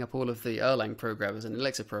sucking up all of the Erlang programmers and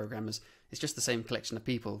Elixir programmers, it's just the same collection of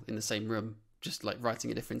people in the same room, just like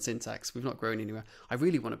writing a different syntax. We've not grown anywhere. I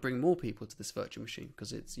really want to bring more people to this virtual machine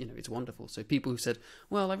because it's wonderful. So people who said,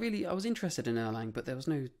 well, I was interested in Erlang, but there was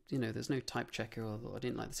there's no type checker, or I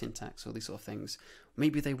didn't like the syntax, or these sort of things.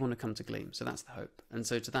 Maybe they want to come to Gleam. So that's the hope. And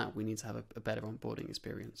so to that, we need to have a better onboarding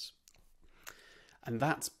experience. And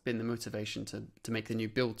that's been the motivation to make the new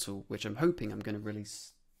build tool, which I'm hoping I'm going to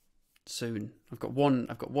release soon. I've got one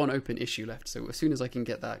open issue left, so as soon as I can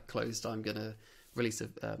get that closed, I'm going to release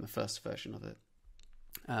a first version of it.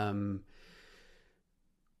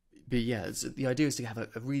 But yeah, the idea is to have a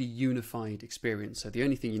really unified experience. So the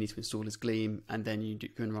only thing you need to install is Gleam, and then you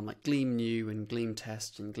can run like Gleam new and Gleam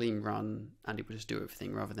test and Gleam run, and it will just do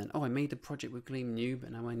everything, rather than, oh, I made a project with Gleam new,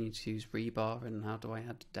 but now I need to use Rebar, and how do I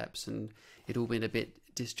add depths, and it all been a bit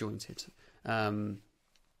disjointed.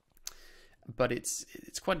 But it's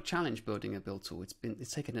quite a challenge building a build tool.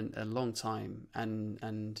 It's taken a long time,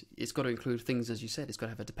 and it's got to include things, as you said. It's got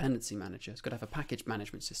to have a dependency manager. It's got to have a package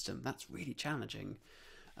management system. That's really challenging.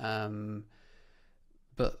 But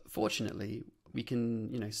fortunately, we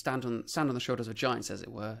can stand on the shoulders of giants, as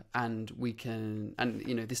it were, and we can, and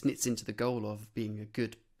this knits into the goal of being a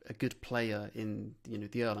good player in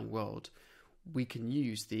the Erlang world. We can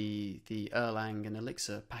use the Erlang and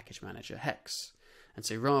Elixir package manager Hex. And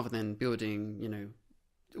so rather than building,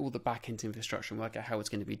 all the back-end infrastructure and work out how it's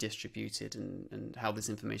going to be distributed and how this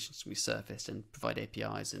information is going to be surfaced and provide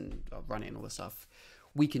APIs and run it and all this stuff,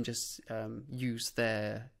 we can just use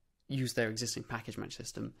their use their existing package management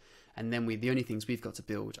system, and then the only things we've got to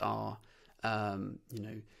build are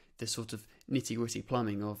the sort of nitty-gritty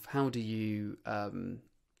plumbing of how do you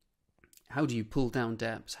pull down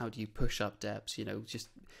deps, how do you push up deps, just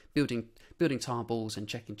building tarballs and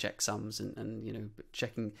checking checksums and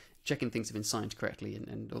checking things have been signed correctly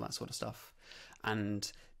and all that sort of stuff.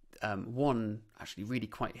 And one actually really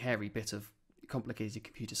quite hairy bit of complicated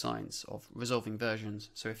computer science of resolving versions.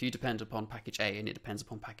 So if you depend upon package A and it depends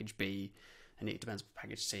upon package B and it depends upon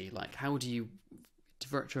package C, like how do you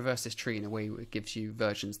traverse this tree in a way that gives you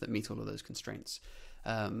versions that meet all of those constraints,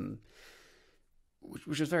 which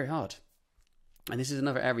was very hard. And this is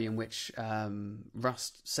another area in which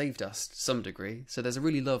Rust saved us to some degree. So there's a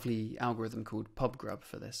really lovely algorithm called pubgrub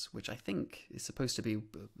for this, which I think is supposed to be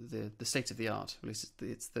the state of the art. At least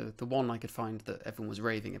it's the one I could find that everyone was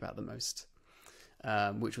raving about the most,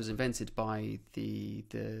 which was invented by the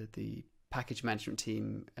package management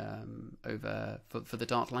team for the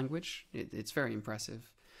Dart language. It's very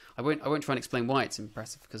impressive. I won't try and explain why it's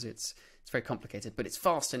impressive because it's very complicated, but it's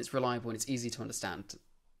fast and it's reliable and it's easy to understand.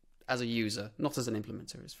 As a user, not as an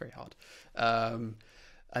implementer, it's very hard.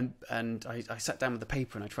 And I sat down with the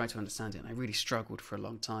paper and I tried to understand it, and I really struggled for a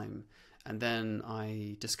long time. And then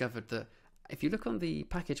I discovered that if you look on the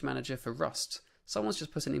package manager for Rust, someone's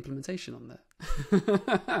just put an implementation on there.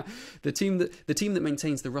 The team that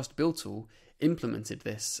maintains the Rust build tool implemented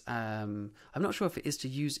this. I'm not sure if it is to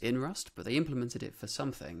use in Rust, but they implemented it for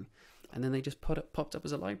something, and then they just popped up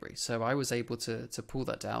as a library. So I was able to pull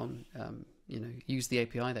that down. Use the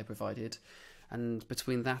API they provided, and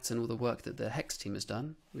between that and all the work that the Hex team has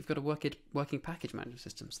done, we've got a working package management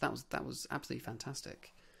system. So that was absolutely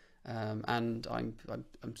fantastic, and I'm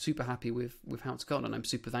super happy with how it's gone, and I'm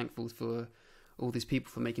super thankful for all these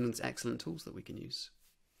people for making these excellent tools that we can use.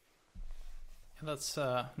 That's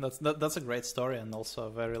a great story, and also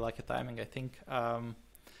very lucky timing, I think.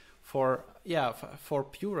 For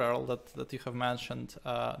pure Erl that you have mentioned,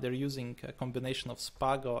 they're using a combination of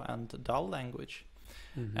Spago and Dal language,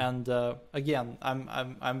 and again,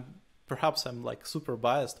 I'm perhaps like super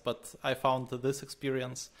biased, but I found this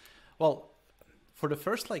experience, well, for the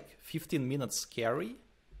first like 15 minutes scary,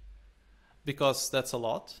 because that's a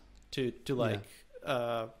lot to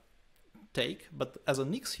take. But as a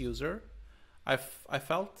Nix user, I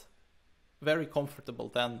felt very comfortable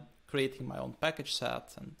then creating my own package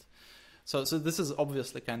set. And so this is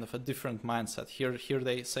obviously kind of a different mindset. Here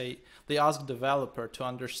they ask developer to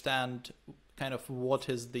understand kind of what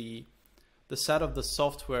is the set of the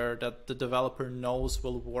software that the developer knows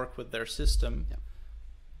will work with their system,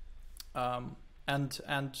 and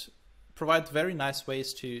provide very nice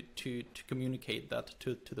ways to communicate that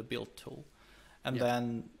to the build tool, and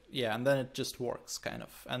then it just works kind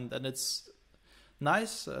of, and then it's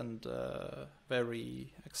nice and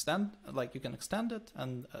very you can extend it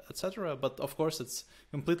and etc. But of course it's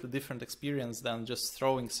completely different experience than just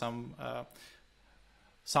throwing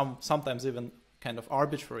sometimes even kind of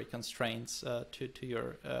arbitrary constraints to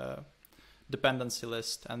your dependency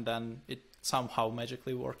list, and then it somehow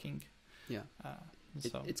magically working.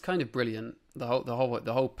 It's kind of brilliant. The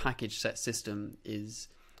whole package set system it's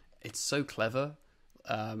so clever.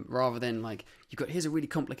 Rather than like here's a really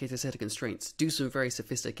complicated set of constraints, do some very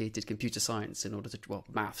sophisticated computer science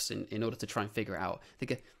maths in order to try and figure it out. They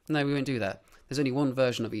go, no, we won't do that. There's only one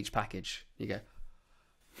version of each package. You go,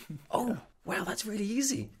 oh wow, that's really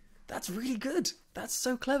easy. That's really good. That's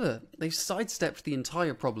so clever. They've sidestepped the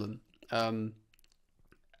entire problem. As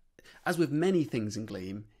with many things in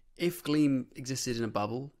Gleam, if Gleam existed in a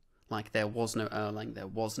bubble, like there was no Erlang, there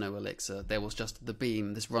was no Elixir, there was just the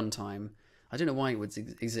beam, this runtime, I don't know why it would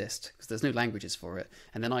exist, because there's no languages for it.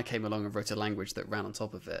 And then I came along and wrote a language that ran on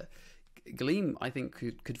top of it. Gleam, I think,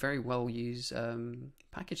 could very well use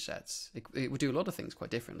package sets. It would do a lot of things quite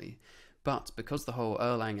differently. But because the whole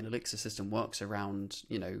Erlang and Elixir system works around,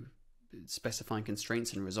 specifying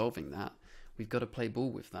constraints and resolving that, we've got to play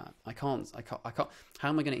ball with that. I can't. How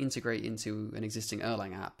am I going to integrate into an existing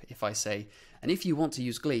Erlang app if I say, and if you want to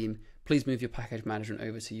use Gleam, please move your package management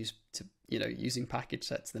over to using package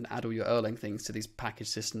sets, then add all your Erlang things to this package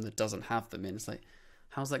system that doesn't have them in. It's like,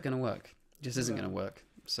 how's that going to work? It just isn't going to work.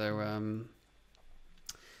 So,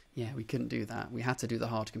 we couldn't do that. We had to do the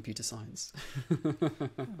hard computer science.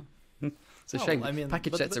 It's a shame. I mean,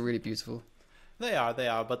 package sets are really beautiful. They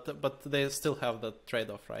are, but they still have the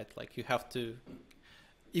trade-off, right? Like you have to,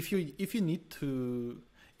 if you need to,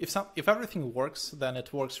 if everything works, then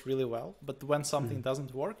it works really well. But when something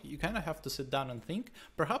doesn't work, you kind of have to sit down and think.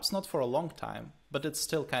 Perhaps not for a long time, but it's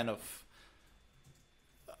still kind of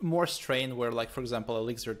more strain where, like, for example,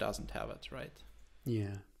 Elixir doesn't have it, right?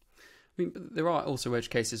 Yeah. mean, but there are also edge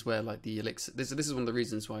cases where, like the Elixir. This is one of the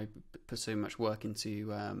reasons why I put so much work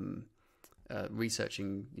into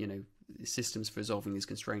researching, systems for resolving these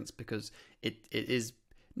constraints, because it is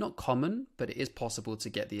not common, but it is possible to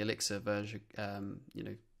get the Elixir version,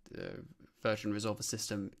 version resolver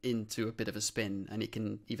system into a bit of a spin, and it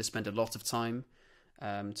can either spend a lot of time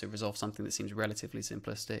to resolve something that seems relatively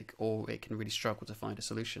simplistic, or it can really struggle to find a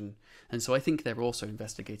solution. And so I think they're also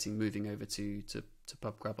investigating moving over to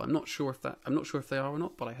PubGrub. I'm not sure if they are or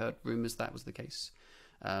not, but I heard rumors that was the case.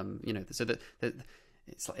 So that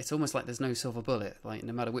it's almost like there's no silver bullet. Like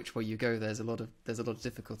no matter which way you go, there's a lot of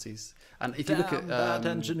difficulties. And if you look at that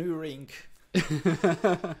engineering,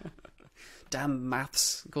 damn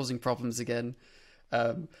maths causing problems again.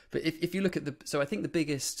 But if you look at I think the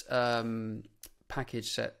biggest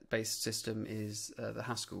package set based system is the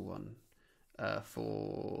Haskell one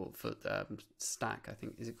for Stack. I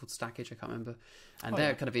think, is it called Stackage? I can't remember. And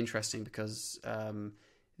they're kind of interesting because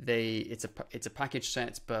it's a package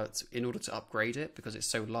set, but in order to upgrade it, because it's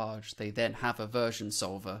so large, they then have a version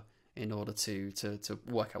solver in order to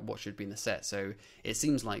work out what should be in the set. So it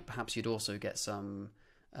seems like perhaps you'd also get some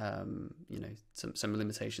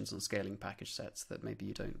limitations on scaling package sets that maybe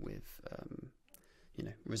you don't with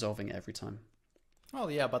resolving it every time. Well,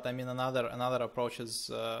 yeah, but I mean, another approach is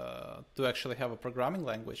to actually have a programming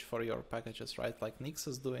language for your packages, right? Like Nix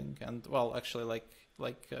is doing, and well, actually,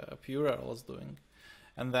 like Purerl is doing,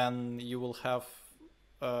 and then you will have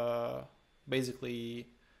basically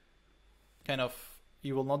kind of,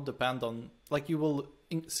 you will not depend on, like, you will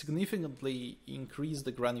significantly increase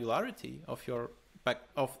the granularity of your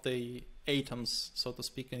of the atoms, so to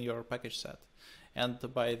speak, in your package set, and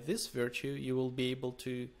by this virtue, you will be able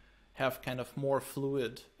to have kind of more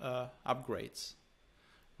fluid upgrades,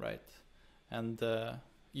 right? And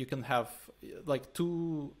you can have like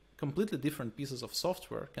two completely different pieces of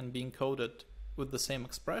software can be encoded with the same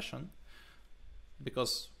expression,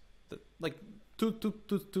 because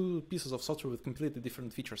two pieces of software with completely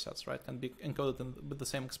different feature sets, right, can be encoded with the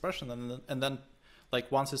same expression, and then like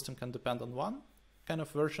one system can depend on one kind of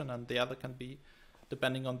version and the other can be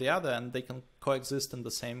depending on the other, and they can coexist in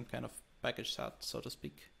the same kind of package set, so to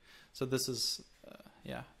speak. So this is,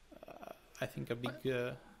 I think a big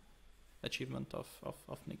achievement of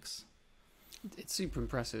Nix. It's super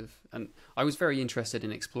impressive, and I was very interested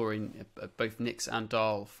in exploring both Nix and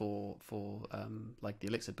Dahl for like the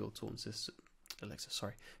Elixir build tool and system.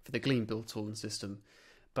 For the Gleam build tool and system,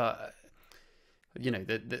 but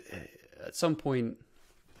at some point,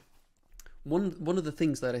 one of the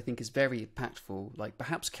things that I think is very impactful, like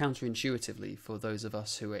perhaps counterintuitively for those of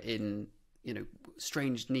us who are in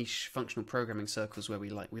strange niche functional programming circles where we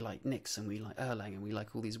like Nix and we like Erlang and we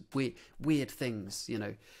like all these weird things,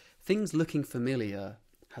 things looking familiar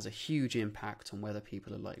has a huge impact on whether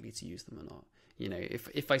people are likely to use them or not.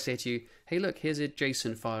 If I say to you, hey, look, here's a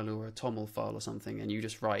JSON file or a TOML file or something, and you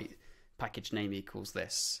just write package name equals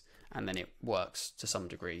this, and then it works to some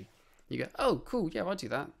degree, you go, oh, cool, yeah, I'll do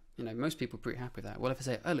that. Most people are pretty happy with that. Well, if I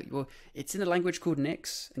say, oh, look, well, it's in a language called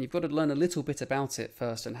Nix, and you've got to learn a little bit about it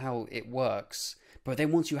first and how it works, but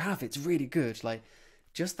then once you have it, it's really good. Like,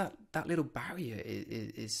 just that little barrier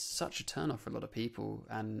is such a turn off for a lot of people,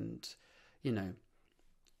 and,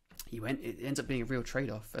 it ends up being a real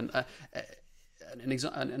trade-off. And an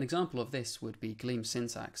example of this would be Gleam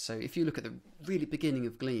syntax. So if you look at the really beginning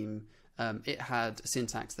of Gleam, it had a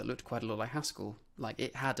syntax that looked quite a lot like Haskell. Like,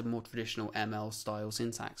 it had a more traditional ML style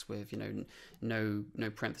syntax with, no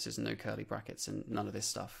parentheses and no curly brackets and none of this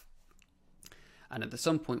stuff. And at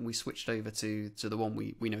some point we switched over to the one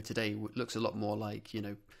we know today, which looks a lot more like,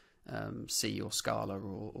 C or Scala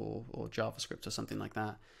or JavaScript or something like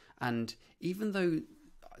that. And even though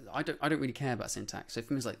I don't really care about syntax, so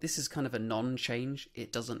for me it's like, this is kind of a non-change,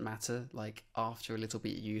 it doesn't matter, like after a little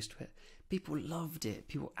bit you're used to it. People loved it.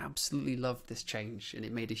 People absolutely loved this change, and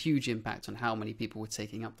it made a huge impact on how many people were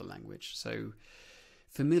taking up the language. So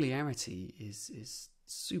familiarity is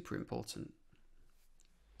super important.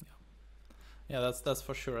 Yeah, that's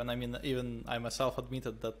for sure. And I mean, even I myself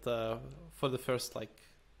admitted that for the first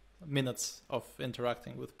minutes of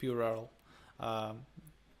interacting with Purerl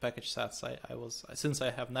package sets, I was, since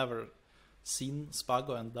I have never seen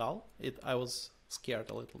Spago and Dahl, I was scared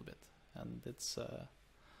a little bit, and it's.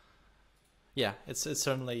 It's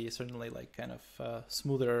certainly like kind of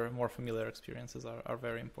smoother, more familiar experiences are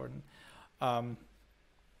very important.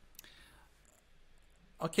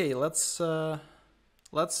 Okay, let's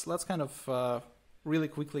kind of really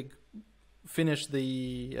quickly finish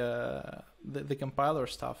the compiler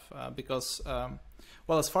stuff because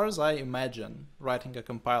as far as I imagine writing a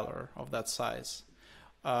compiler of that size,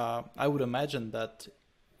 I would imagine that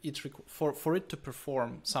for it to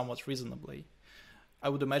perform somewhat reasonably, I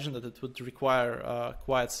would imagine that it would require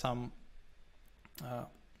quite some,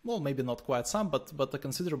 well, maybe not quite some, but a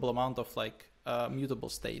considerable amount of like mutable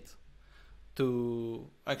state to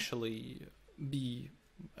actually be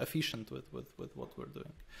efficient with what we're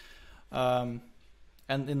doing.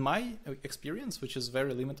 And in my experience, which is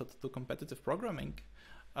very limited to competitive programming,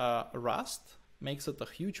 Rust makes it a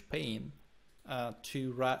huge pain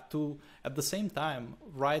to at the same time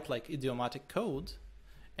write like idiomatic code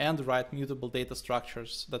and write mutable data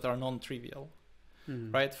structures that are non-trivial.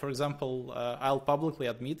 Right? For example, I'll publicly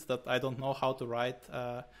admit that I don't know how to write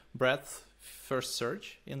breadth first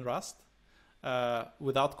search in Rust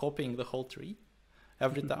without copying the whole tree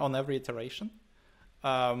on every iteration.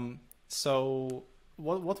 So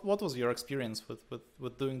what was your experience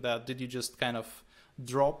with doing that? Did you just kind of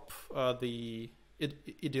drop the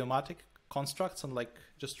idiomatic constructs and like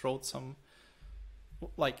just wrote some,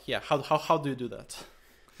 like, yeah, how do you do that?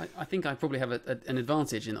 I think I probably have an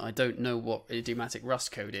advantage in that I don't know what idiomatic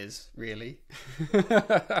Rust code is, really.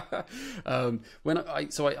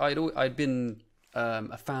 I'd been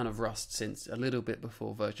a fan of Rust since a little bit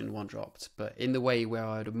before version 1 dropped, but in the way where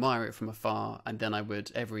I'd admire it from afar, and then I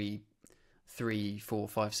would every 3, 4,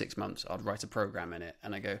 5, 6 months, I'd write a program in it,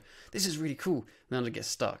 and I go, this is really cool. And then I'd get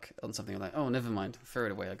stuck on something like, oh, never mind, throw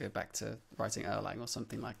it away. I go back to writing Erlang or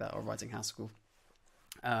something like that, or writing Haskell.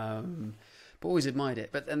 But always admired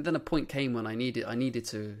it. And then a point came when I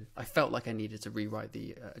felt like I needed to rewrite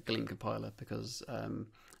the Gleam compiler because I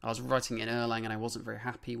was writing in Erlang and I wasn't very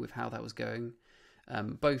happy with how that was going.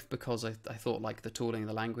 Both because I thought like the tooling of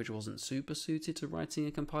the language wasn't super suited to writing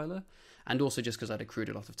a compiler, and also just because I'd accrued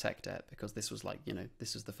a lot of tech debt because this was like,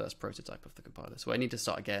 this was the first prototype of the compiler. So I need to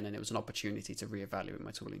start again, and it was an opportunity to reevaluate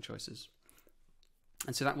my tooling choices.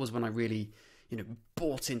 And so that was when I really,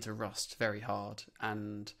 bought into Rust very hard.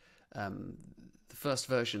 And the first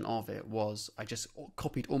version of it was I just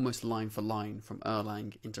copied almost line for line from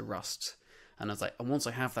Erlang into Rust. And I was like, and once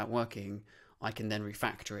I have that working, I can then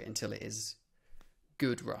refactor it until it is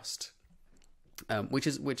good Rust. Which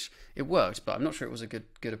it worked, but I'm not sure it was a good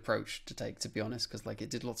approach to take, to be honest, because like it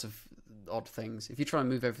did lots of odd things. If you try and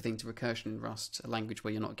move everything to recursion in Rust, a language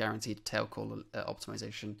where you're not guaranteed tail call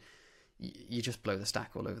optimization, you just blow the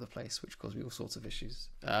stack all over the place, which caused me all sorts of issues.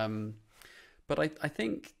 But I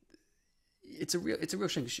think it's a real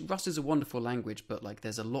shame. Rust is a wonderful language, but like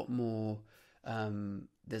there's a lot more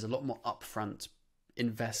upfront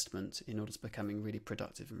investment in order to becoming really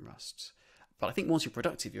productive in Rust. But I think once you're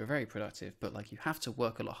productive, you're very productive, but like you have to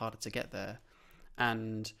work a lot harder to get there.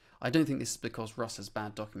 And I don't think this is because Rust has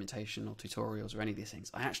bad documentation or tutorials or any of these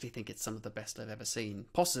things. I actually think it's some of the best I've ever seen,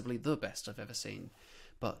 possibly the best I've ever seen.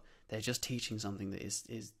 But they're just teaching something that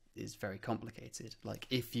is very complicated. Like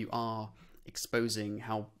if you are exposing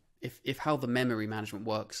how the memory management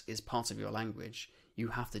works is part of your language, you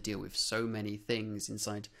have to deal with so many things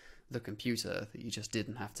inside the computer that you just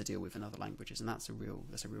didn't have to deal with in other languages, and that's a real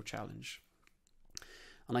challenge.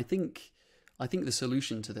 And I think the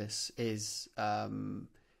solution to this is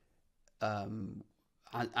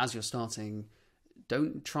as you're starting,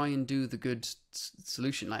 don't try and do the good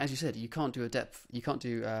solution. Like as you said, you can't do a depth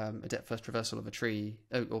first traversal of a tree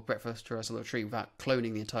or breadth first traversal of a tree without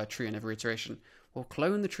cloning the entire tree in every iteration. Well,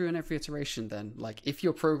 clone the tree in every iteration then. Like if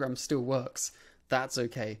your program still works, that's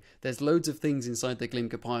okay. There's loads of things inside the Gleam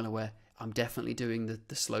compiler where I'm definitely doing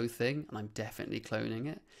the slow thing and I'm definitely cloning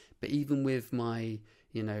it. But even with my,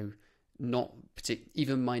 even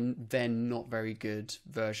my then not very good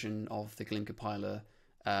version of the Gleam compiler,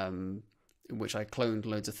 which I cloned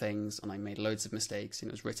loads of things and I made loads of mistakes and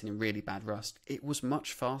it was written in really bad Rust, it was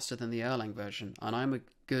much faster than the Erlang version. And I'm a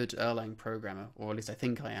good Erlang programmer, or at least I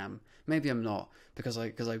think I am. Maybe I'm not, because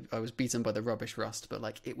I was beaten by the rubbish Rust, but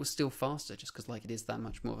like it was still faster just because like it is that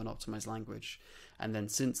much more of an optimized language. And then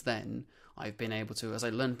since then, I've been able to, as I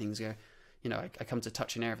learn things, go, I come to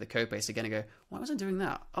touch an area of the code base again and go, why was I doing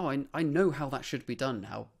that? Oh, I know how that should be done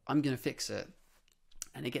now. I'm going to fix it.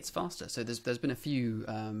 And it gets faster. So there's been a few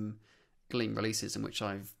Gleam releases in which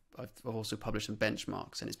I've also published some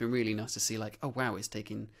benchmarks, and it's been really nice to see like, oh wow, it's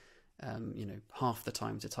taking half the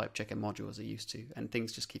time to type check a module as it used to, and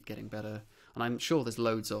things just keep getting better. And I'm sure there's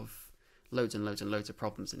loads and loads of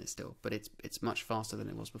problems in it still, but it's much faster than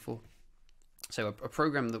it was before. So a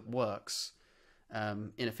program that works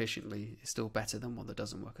inefficiently is still better than one that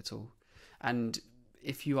doesn't work at all. And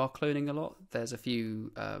if you are cloning a lot, there's a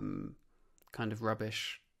few kind of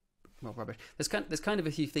rubbish. There's kind of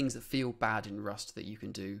a few things that feel bad in Rust that you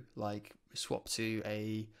can do, like swap to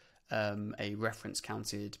a reference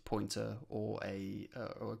counted pointer or a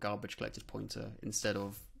garbage collected pointer instead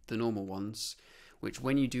of the normal ones, which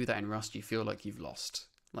when you do that in Rust, you feel like you've lost.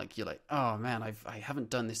 Like you're like, oh man, I haven't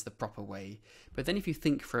done this the proper way. But then if you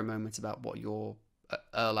think for a moment about what your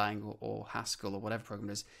Erlang or Haskell or whatever program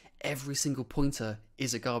is, every single pointer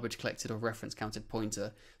is a garbage collected or reference counted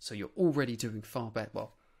pointer. So you're already doing far better.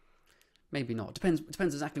 Well, maybe not. Depends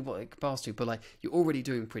exactly what it compares to. But like you're already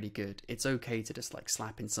doing pretty good. It's okay to just like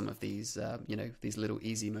slap in some of these, these little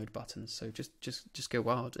easy mode buttons. So just go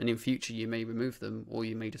wild. And in future you may remove them, or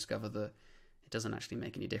you may discover that it doesn't actually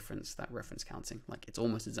make any difference, that reference counting. Like it's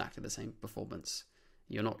almost exactly the same performance.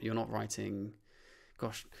 You're not writing,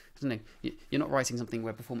 gosh, I don't know, you're not writing something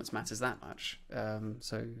where performance matters that much.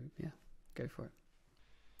 So yeah, go for it.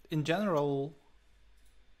 In general,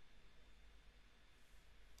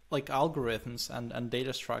 like algorithms and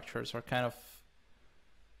data structures are kind of,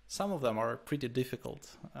 some of them are pretty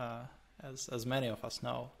difficult, as many of us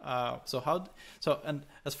know. And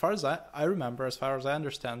as far as I remember, as far as I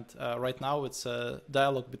understand, right now it's a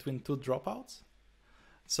dialogue between two dropouts.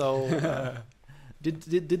 So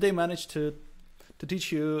did they manage to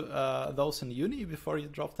teach you those in uni before you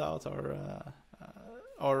dropped out,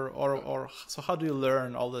 or so how do you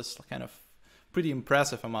learn all this kind of pretty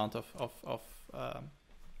impressive amount of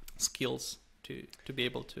skills to be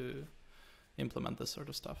able to implement this sort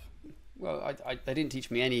of stuff? Well, they didn't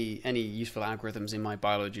teach me any useful algorithms in my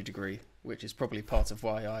biology degree, which is probably part of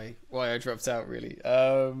why I dropped out. Really,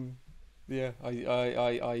 yeah.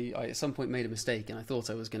 I at some point made a mistake, and I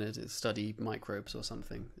thought I was going to study microbes or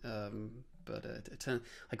something. But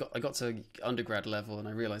I got to undergrad level, and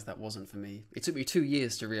I realized that wasn't for me. It took me 2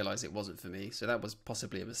 years to realize it wasn't for me, so that was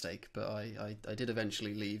possibly a mistake. But I did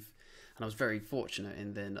eventually leave, and I was very fortunate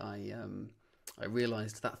in then I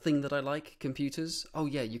realized that thing that I like, computers. Oh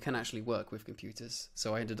yeah, you can actually work with computers.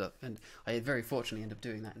 So I very fortunately ended up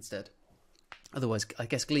doing that instead. Otherwise, I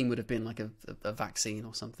guess Gleam would have been like a vaccine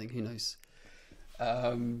or something. Who knows?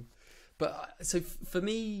 But so for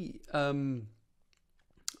me, I'm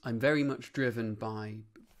very much driven by,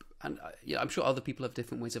 and I'm sure other people have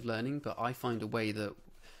different ways of learning, but I find a way that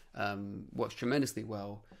works tremendously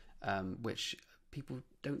well, which people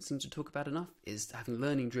don't seem to talk about enough, is having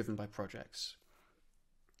learning driven by projects.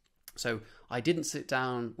 So I didn't sit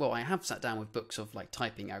down, well, I have sat down with books of like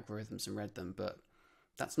typing algorithms and read them, but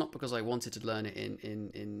that's not because I wanted to learn it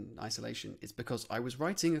in isolation. It's because I was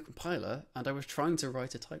writing a compiler and I was trying to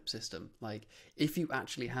write a type system. Like if you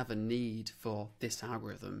actually have a need for this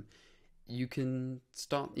algorithm, you can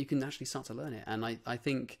actually start to learn it. And I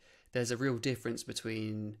think there's a real difference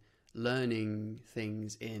between learning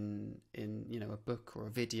things in a book or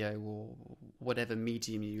a video or whatever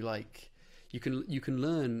medium you like. You can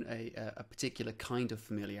learn a particular kind of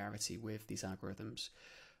familiarity with these algorithms,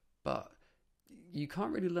 but you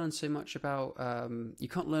can't really learn so much about, you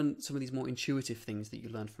can't learn some of these more intuitive things that you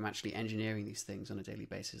learn from actually engineering these things on a daily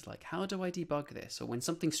basis. Like, how do I debug this? Or when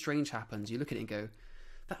something strange happens, you look at it and go,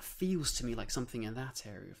 that feels to me like something in that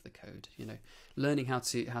area of the code. Learning how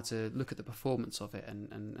to look at the performance of it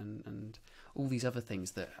and all these other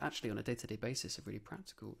things that actually on a day-to-day basis are really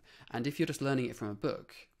practical. And if you're just learning it from a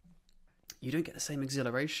book, you don't get the same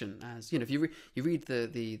exhilaration as if you read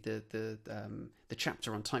the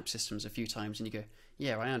chapter on type systems a few times and you go,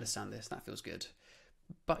 yeah, I understand this, that feels good.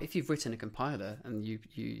 But if you've written a compiler and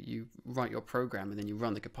you write your program and then you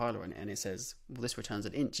run the compiler on it and it says, well, this returns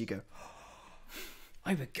an int, you go,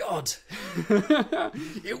 oh my god,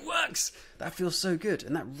 it works. That feels so good,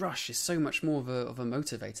 and that rush is so much more of a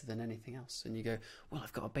motivator than anything else. And you go, well,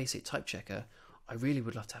 I've got a basic type checker. I really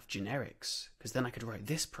would love to have generics because then I could write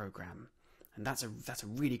this program. And that's a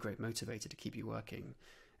really great motivator to keep you working,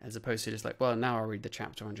 as opposed to just like, well, now I'll read the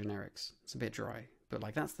chapter on generics. It's a bit dry, but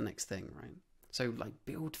like that's the next thing, right? So like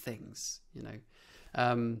build things, the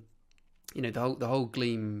whole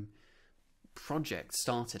Gleam project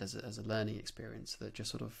started as a learning experience that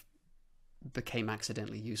just sort of became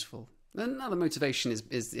accidentally useful. And now the motivation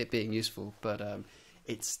is it being useful, but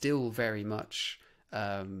it's still very much,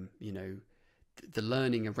 the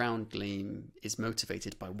learning around Gleam is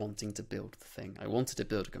motivated by wanting to build the thing. I wanted to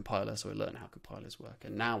build a compiler, so I learned how compilers work.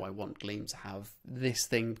 And now I want Gleam to have this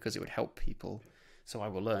thing because it would help people. So I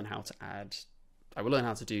will learn how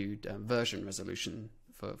to do version resolution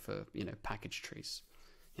for package trees,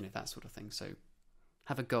 that sort of thing. So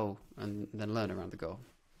have a goal and then learn around the goal.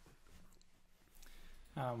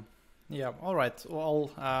 Yeah, all right. Well,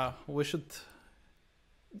 we should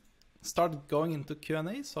start going into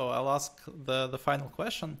Q&A, so I'll ask the final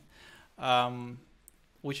question,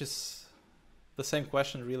 which is the same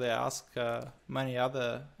question really I ask many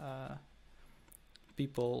other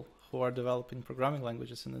people who are developing programming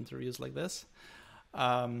languages in interviews like this.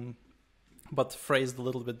 but phrased a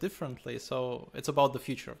little bit differently. So it's about the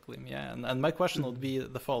future of Gleam, yeah. And my question would be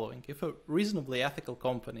the following: if a reasonably ethical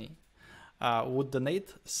company would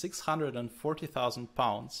donate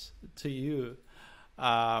 £640,000 to you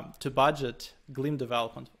to budget Gleam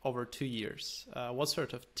development over 2 years, what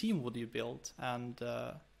sort of team would you build, and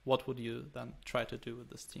what would you then try to do with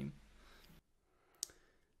this team?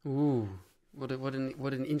 Ooh, what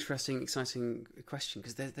an interesting, exciting question,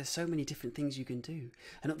 because there's so many different things you can do.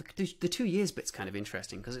 And the 2 years bit's kind of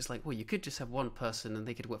interesting, because it's like, well, you could just have one person and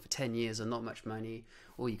they could work for 10 years and not much money,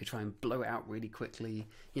 or you could try and blow it out really quickly.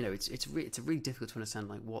 You know, it's really difficult to understand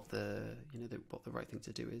like what the right thing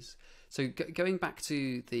to do is. So going back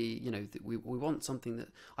to we want something that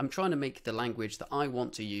I'm trying to make the language that I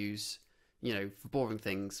want to use, you know, for boring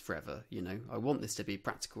things forever. You know, I want this to be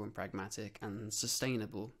practical and pragmatic and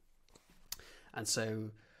sustainable. And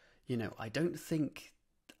so, you know, I don't think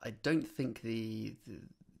the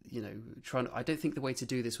way to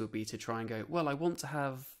do this would be to try and go, well, I want to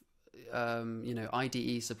have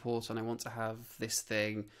IDE support, and I want to have this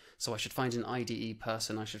thing, so I should find an IDE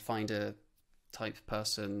person, I should find a type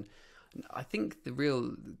person. I think the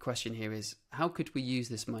real question here is, how could we use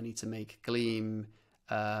this money to make Gleam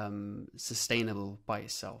sustainable by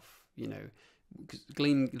itself? You know,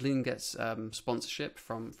 Gleam gets sponsorship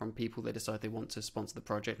from people. They decide they want to sponsor the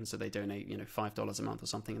project, and so they donate, you know, $5 a month or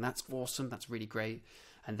something, and that's awesome. That's really great.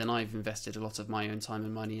 And then I've invested a lot of my own time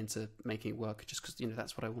and money into making it work, just because, you know,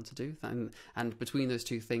 that's what I want to do. And between those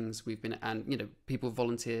two things, we've been, and you know, people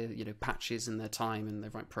volunteer, you know, patches in their time, and they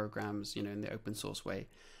write programs, you know, in the open source way.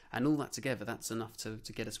 And all that together, that's enough to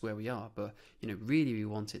get us where we are. But, you know, really we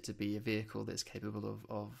want it to be a vehicle that's capable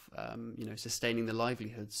of you know, sustaining the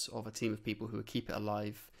livelihoods of a team of people who will keep it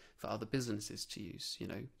alive for other businesses to use, you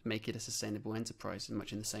know, make it a sustainable enterprise,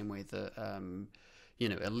 much in the same way that, you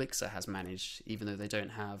know, Elixir has managed, even though they don't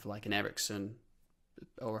have like an Ericsson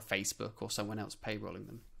or a Facebook or someone else payrolling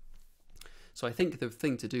them. So I think the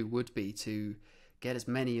thing to do would be to get as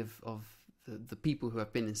many of the people who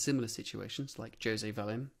have been in similar situations, like Jose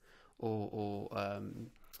Valim, or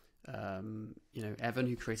you know, Evan,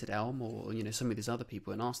 who created Elm, or, you know, some of these other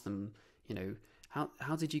people, and ask them, you know,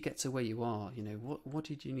 how did you get to where you are? You know, what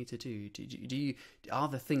did you need to do? Are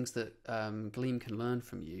there things that Gleam can learn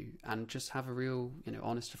from you, and just have a real, you know,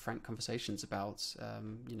 honest and frank conversations about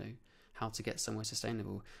you know, how to get somewhere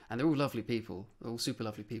sustainable. And they're all lovely people, they're all super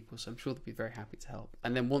lovely people, so I'm sure they'll be very happy to help.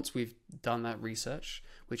 And then once we've done that research,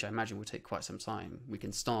 which I imagine will take quite some time, we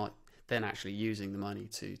can start then actually using the money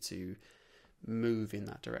to move in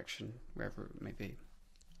that direction, wherever it may be.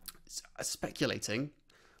 Speculating,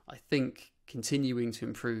 I think continuing to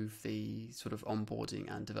improve the sort of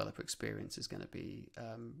onboarding and developer experience is going to be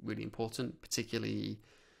really important, particularly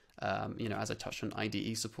you know, as I touched on,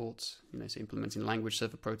 IDE support, you know, so implementing language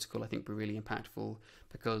server protocol, I think, will be really impactful,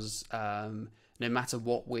 because no matter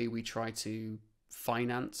what way we try to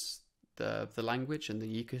finance the language and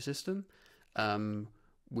the ecosystem,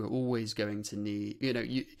 we're always going to need, you know,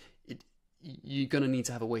 you're going to need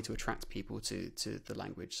to have a way to attract people to the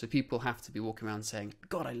language. So people have to be walking around saying,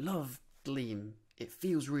 God, I love Gleam, it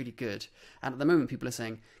feels really good. And at the moment, people are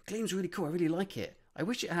saying, Gleam's really cool, I really like it, I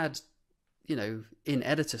wish it had, you know, in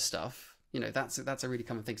editor stuff. You know, that's a really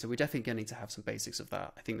common thing. So we're definitely going to need to have some basics of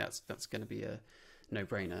that. I think that's going to be a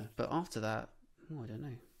no-brainer. But after that, I don't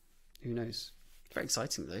know. Who knows? Very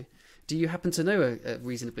exciting, though. Do you happen to know a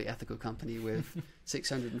reasonably ethical company with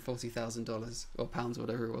 $640,000 or pounds,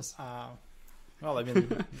 whatever it was? Well, I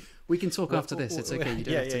mean, we can talk after this. It's okay. You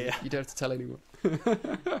don't you don't have to tell anyone.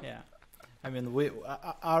 Yeah. I mean,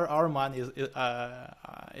 our money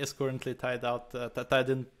is currently tied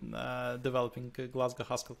in developing a Glasgow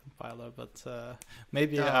Haskell compiler, but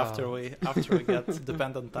maybe after we get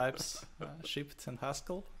dependent types shipped in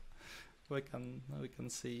Haskell, we can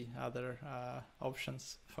see other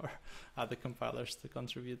options for other compilers to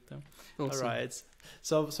contribute to. Awesome. All right.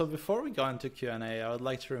 So before we go into Q&A, I would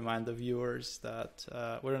like to remind the viewers that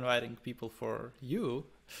we're inviting people for you.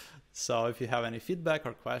 So if you have any feedback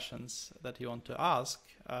or questions that you want to ask,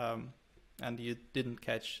 and you didn't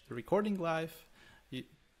catch the recording live,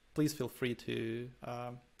 please feel free to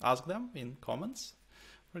ask them in comments,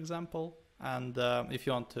 for example. And if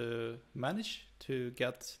you want to manage to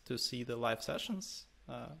get to see the live sessions,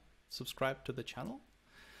 subscribe to the channel.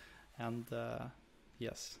 And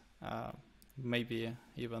yes, maybe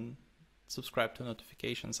even subscribe to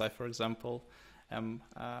notifications. I, for example, am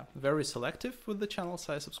very selective with the channels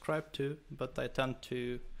I subscribe to, but I tend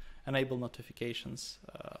to enable notifications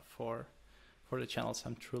for the channels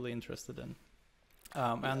I'm truly interested in.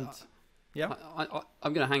 And Yeah.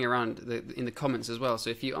 I'm going to hang around in the comments as well. So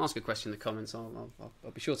if you ask a question in the comments, I'll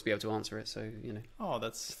be sure to be able to answer it. So, you know. Oh,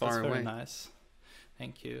 that's very nice.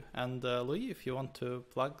 Thank you. And Louis, if you want to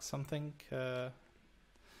plug something,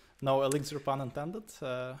 no Elixir pun intended,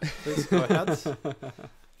 please go ahead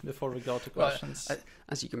before we go to questions. Well,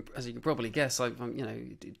 as you can probably guess,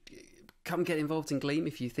 I'm come get involved in Gleam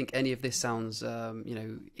if you think any of this sounds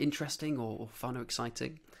interesting or fun or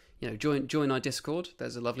exciting. Join our Discord.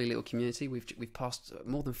 There's a lovely little community. We've passed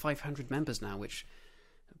more than 500 members now, which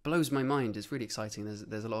blows my mind. It's really exciting.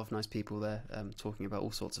 There's a lot of nice people there talking about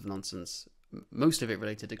all sorts of nonsense. Most of it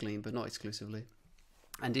related to Gleam, but not exclusively.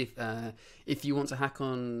 And if you want to hack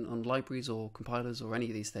on libraries or compilers or any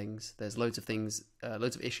of these things, there's loads of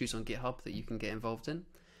issues on GitHub that you can get involved in.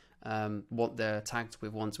 What they're tagged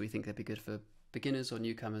with ones we think they'd be good for beginners or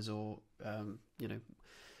newcomers, or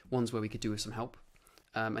ones where we could do with some help.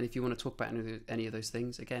 And if you want to talk about any of those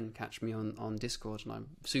things, again, catch me on Discord, and I'm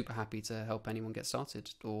super happy to help anyone get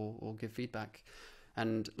started or give feedback.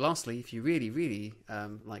 And lastly, if you really, really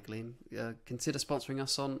like Gleam, consider sponsoring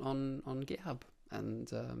us on GitHub,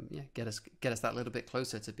 and get us that little bit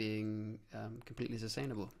closer to being completely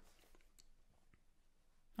sustainable.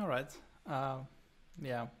 All right.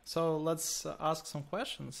 Yeah. So let's ask some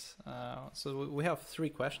questions. So we have 3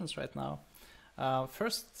 questions right now.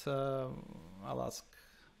 First, I'll ask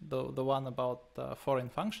the one about foreign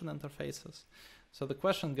function interfaces. So the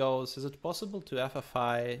question goes: is it possible to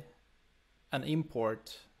FFI an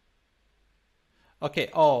import? Okay.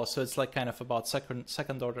 Oh, so it's like kind of about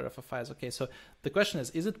second order FFIs. Okay. So the question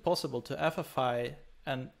is it possible to FFI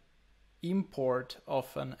an import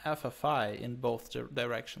of an FFI in both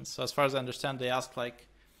directions? So as far as I understand, they ask, like,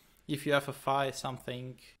 if you FFI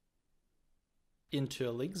something into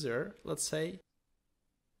Elixir, let's say.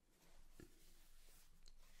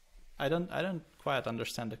 I don't quite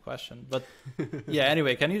understand the question, but yeah.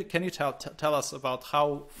 Anyway, can you tell us about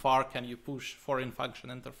how far can you push foreign function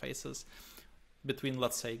interfaces between,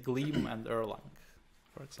 let's say, Gleam and Erlang,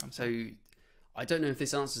 for example? So I don't know if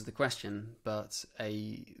this answers the question, but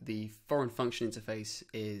the foreign function interface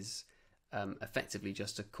is effectively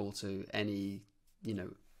just a call to any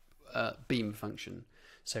beam function.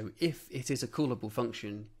 So if it is a callable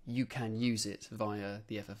function, you can use it via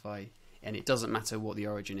the FFI. And it doesn't matter what the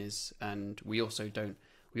origin is, and we also don't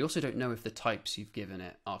know if the types you've given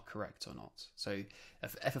it are correct or not. So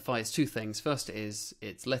FFI is 2 things. First,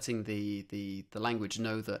 it's letting the language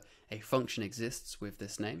know that a function exists with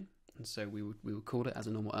this name, and so we would call it as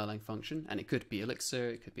a normal Erlang function. And it could be Elixir,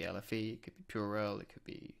 it could be LFE, it could be PureRel, it could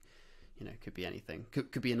be could be anything.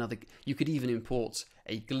 Could be another. You could even import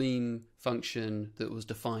a Gleam function that was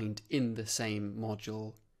defined in the same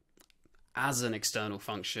module as an external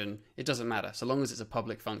function. It doesn't matter, so long as it's a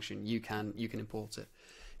public function, you can import it.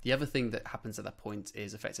 The other thing that happens at that point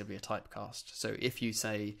is effectively a typecast. So if you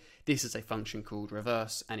say this is a function called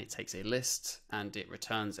reverse and it takes a list and it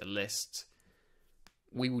returns a list,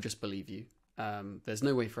 we will just believe you. There's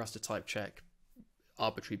no way for us to type check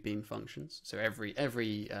arbitrary beam functions. So every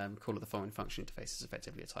call of the foreign function interface is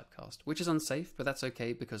effectively a typecast, which is unsafe, but that's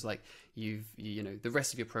okay, because like the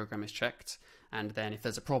rest of your program is checked, and then if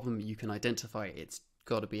there's a problem, you can identify it's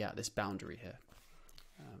got to be at this boundary here.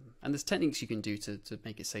 And there's techniques you can do to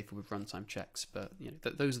make it safer with runtime checks, but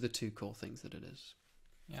those are the 2 core things that it is.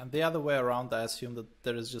 Yeah, the other way around, I assume that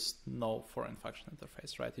there is just no foreign function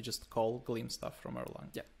interface, right? You just call Gleam stuff from Erlang.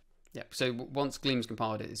 Yeah. So once Gleam's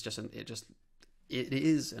compiled, it is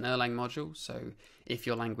an Erlang module. So if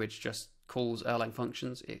your language just calls Erlang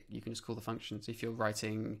functions, you can just call the functions. If you're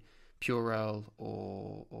writing PureRel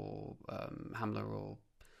or Hamler or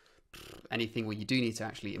anything where you do need to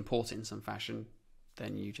actually import it in some fashion,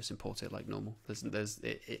 then you just import it like normal.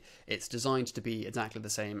 It's designed to be exactly the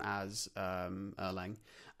same as Erlang.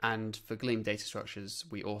 And for Gleam data structures,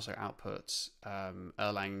 we also output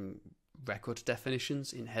Erlang record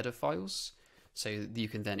definitions in header files. So you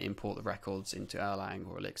can then import the records into Erlang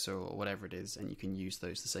or Elixir or whatever it is, and you can use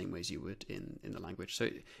those the same ways you would in the language. So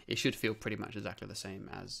it should feel pretty much exactly the same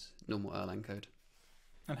as normal Erlang code.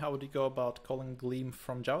 And how would you go about calling Gleam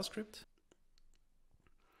from JavaScript?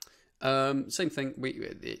 Same thing.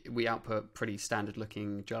 We output pretty standard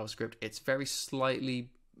looking JavaScript. It's very slightly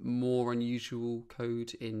more unusual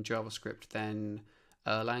code in JavaScript than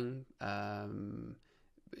Erlang.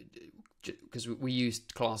 Because we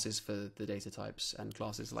used classes for the data types, and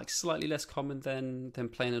classes are like slightly less common than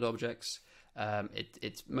plain objects.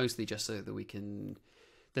 It's mostly just so that we can.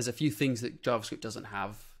 There's a few things that JavaScript doesn't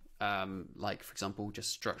have like, for example,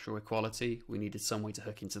 just structural equality. We needed some way to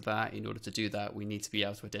hook into that. In order to do that, we need to be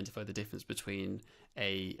able to identify the difference between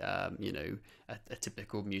a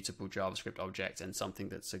typical mutable JavaScript object and something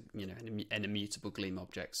that's an immutable Gleam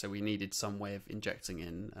object. So we needed some way of injecting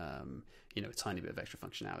in a tiny bit of extra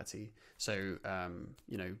functionality. So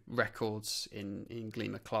records in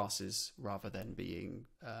Gleam are classes rather than being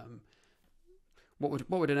what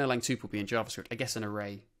would an Erlang tuple be in JavaScript? I guess an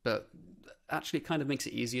array, but actually it kind of makes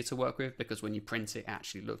it easier to work with, because when you print it, it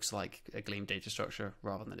actually looks like a Gleam data structure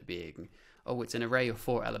rather than it being, oh, it's an array of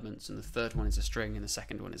 4 elements and the third one is a string and the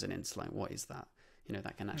second one is an int. Like, what is that?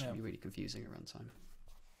 That can actually be really confusing at runtime.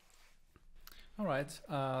 All right.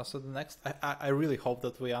 So the next, I really hope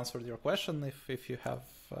that we answered your question. If you have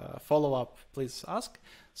follow-up, please ask.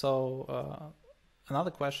 So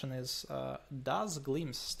another question is, does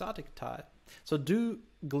Gleam's static type, so do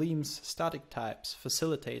Gleam's static types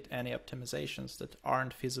facilitate any optimizations that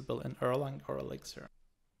aren't feasible in Erlang or Elixir?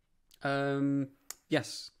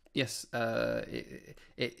 Yes.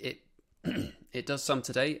 It does some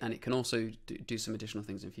today, and it can also do some additional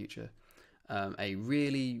things in future. A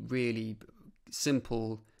really, really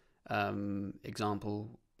simple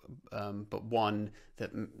example, but one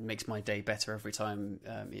that makes my day better every time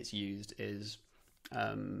it's used, is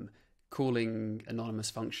calling anonymous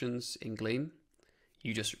functions in Gleam.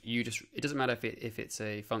 You just it doesn't matter if it's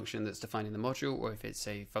a function that's defined in the module or if it's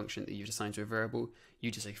a function that you've assigned to a variable.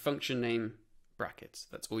 You just say function name brackets.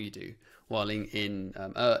 That's all you do. While in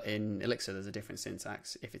Elixir, there's a different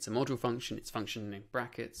syntax. If it's a module function, it's function name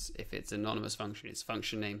brackets. If it's an anonymous function, it's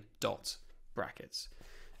function name dot brackets.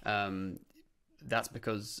 That's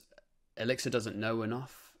because Elixir doesn't know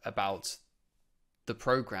enough about the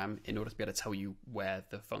program in order to be able to tell you where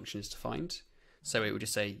the function is defined. So it will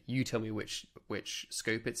just say, you tell me which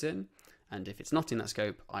scope it's in, and if it's not in that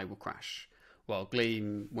scope, I will crash. While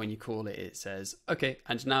Gleam, when you call it, it says, okay,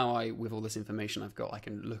 and now with all this information I've got, I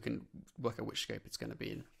can look and work out which scope it's going to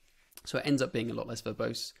be in. So it ends up being a lot less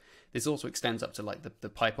verbose. This also extends up to like the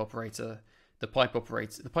pipe operator. The pipe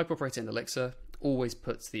operator in Elixir always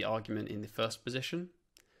puts the argument in the first position.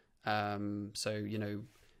 So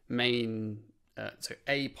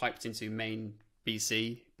A piped into main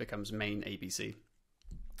BC becomes main ABC.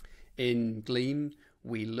 In Gleam,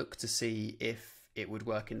 we look to see if it would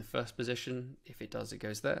work in the first position. If it does, it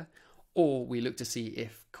goes there. Or we look to see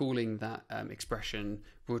if calling that expression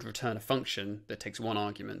would return a function that takes one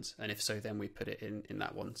argument. And if so, then we put it in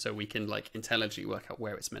that one. So we can like intelligently work out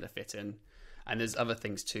where it's meant to fit in. And there's other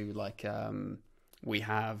things too, like we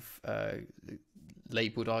have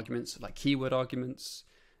labeled arguments, like keyword arguments,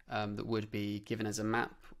 that would be given as a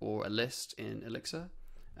map or a list in Elixir.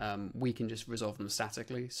 We can just resolve them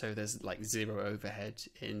statically, so there's like zero overhead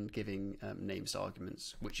in giving names to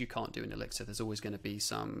arguments, which you can't do in Elixir. There's always going to be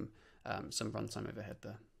some runtime overhead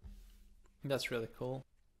there. That's really cool.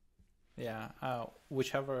 Yeah,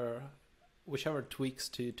 whichever tweaks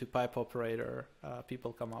to pipe operator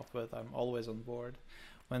people come up with, I'm always on board.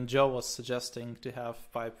 When Joe was suggesting to have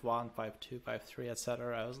pipe 1, pipe 2, pipe 3,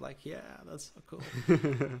 etc., I was like, yeah, that's so cool.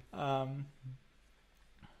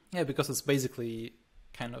 Yeah, because it's basically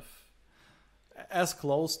kind of as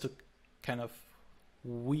close to kind of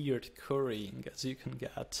weird currying as you can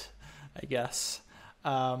get, I guess.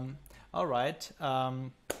 All right.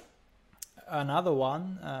 Another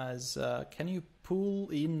one is, can you pull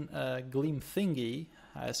in a Gleam thingy,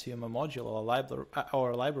 I assume a module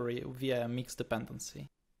or a library via a mixed dependency?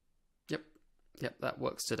 Yep, that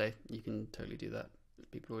works today. You can totally do that.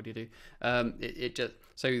 People already do.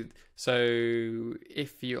 So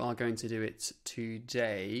if you are going to do it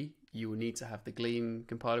today, you will need to have the Gleam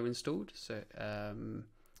compiler installed. So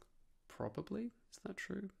probably, is that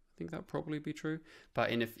true? I think that would probably be true. But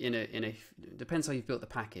in a depends how you've built the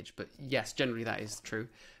package. But yes, generally that is true.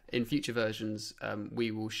 In future versions, we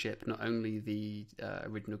will ship not only the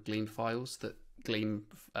original Gleam files that Gleam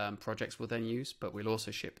projects will then use, but we'll also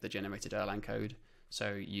ship the generated Erlang code.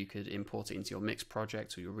 So you could import it into your Mix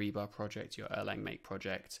project or your Rebar project, your Erlang make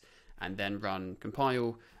project, and then run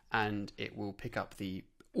compile, and it will pick up the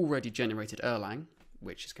already generated Erlang,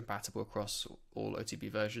 which is compatible across all OTB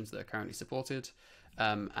versions that are currently supported,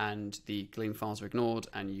 and the Gleam files are ignored,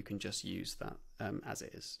 and you can just use that as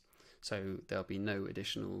it is. So there'll be no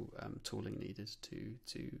additional tooling needed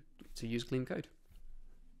to use Gleam code.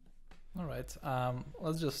 All right,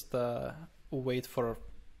 let's just wait for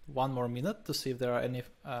one more minute to see if there are any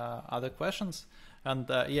other questions. And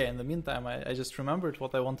in the meantime, I just remembered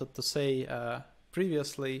what I wanted to say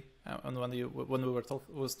previously, and when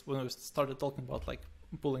we started talking about like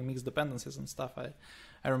pulling mixed dependencies and stuff.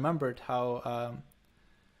 I remembered how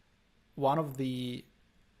one of the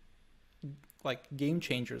like game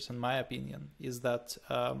changers in my opinion is that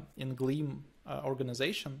in Gleam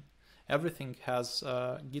organization, everything has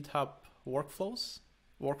GitHub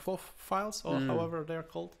workflow files, or however they're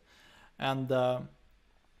called. And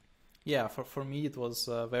yeah, for me it was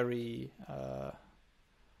very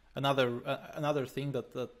another thing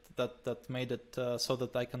that made it so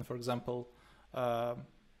that I can, for example,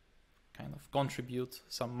 kind of contribute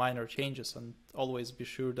some minor changes and always be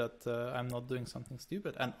sure that I'm not doing something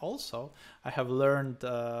stupid. And also, I have learned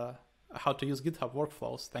how to use GitHub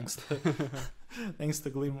workflows thanks to thanks to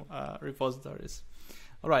Gleam repositories.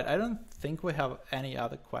 All right, I don't think we have any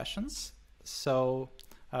other questions. So,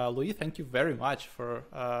 Louis, thank you very much for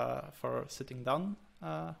sitting down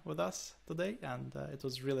with us today, and it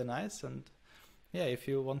was really nice. And yeah, if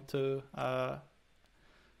you want to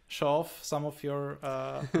show off some of your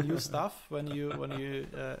new stuff when you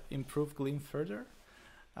improve Gleam further,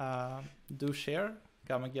 do share.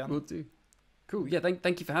 Come again. Will do. Cool. Yeah.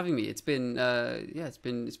 Thank you for having me. It's been it's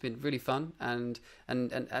been really fun and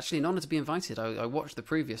actually an honor to be invited. I watched the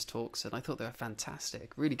previous talks and I thought they were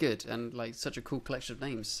fantastic, really good, and like such a cool collection of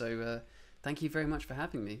names. So thank you very much for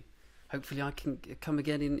having me. Hopefully I can come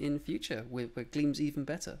again in future where Gleam's even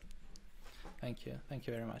better. Thank you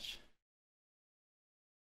very much.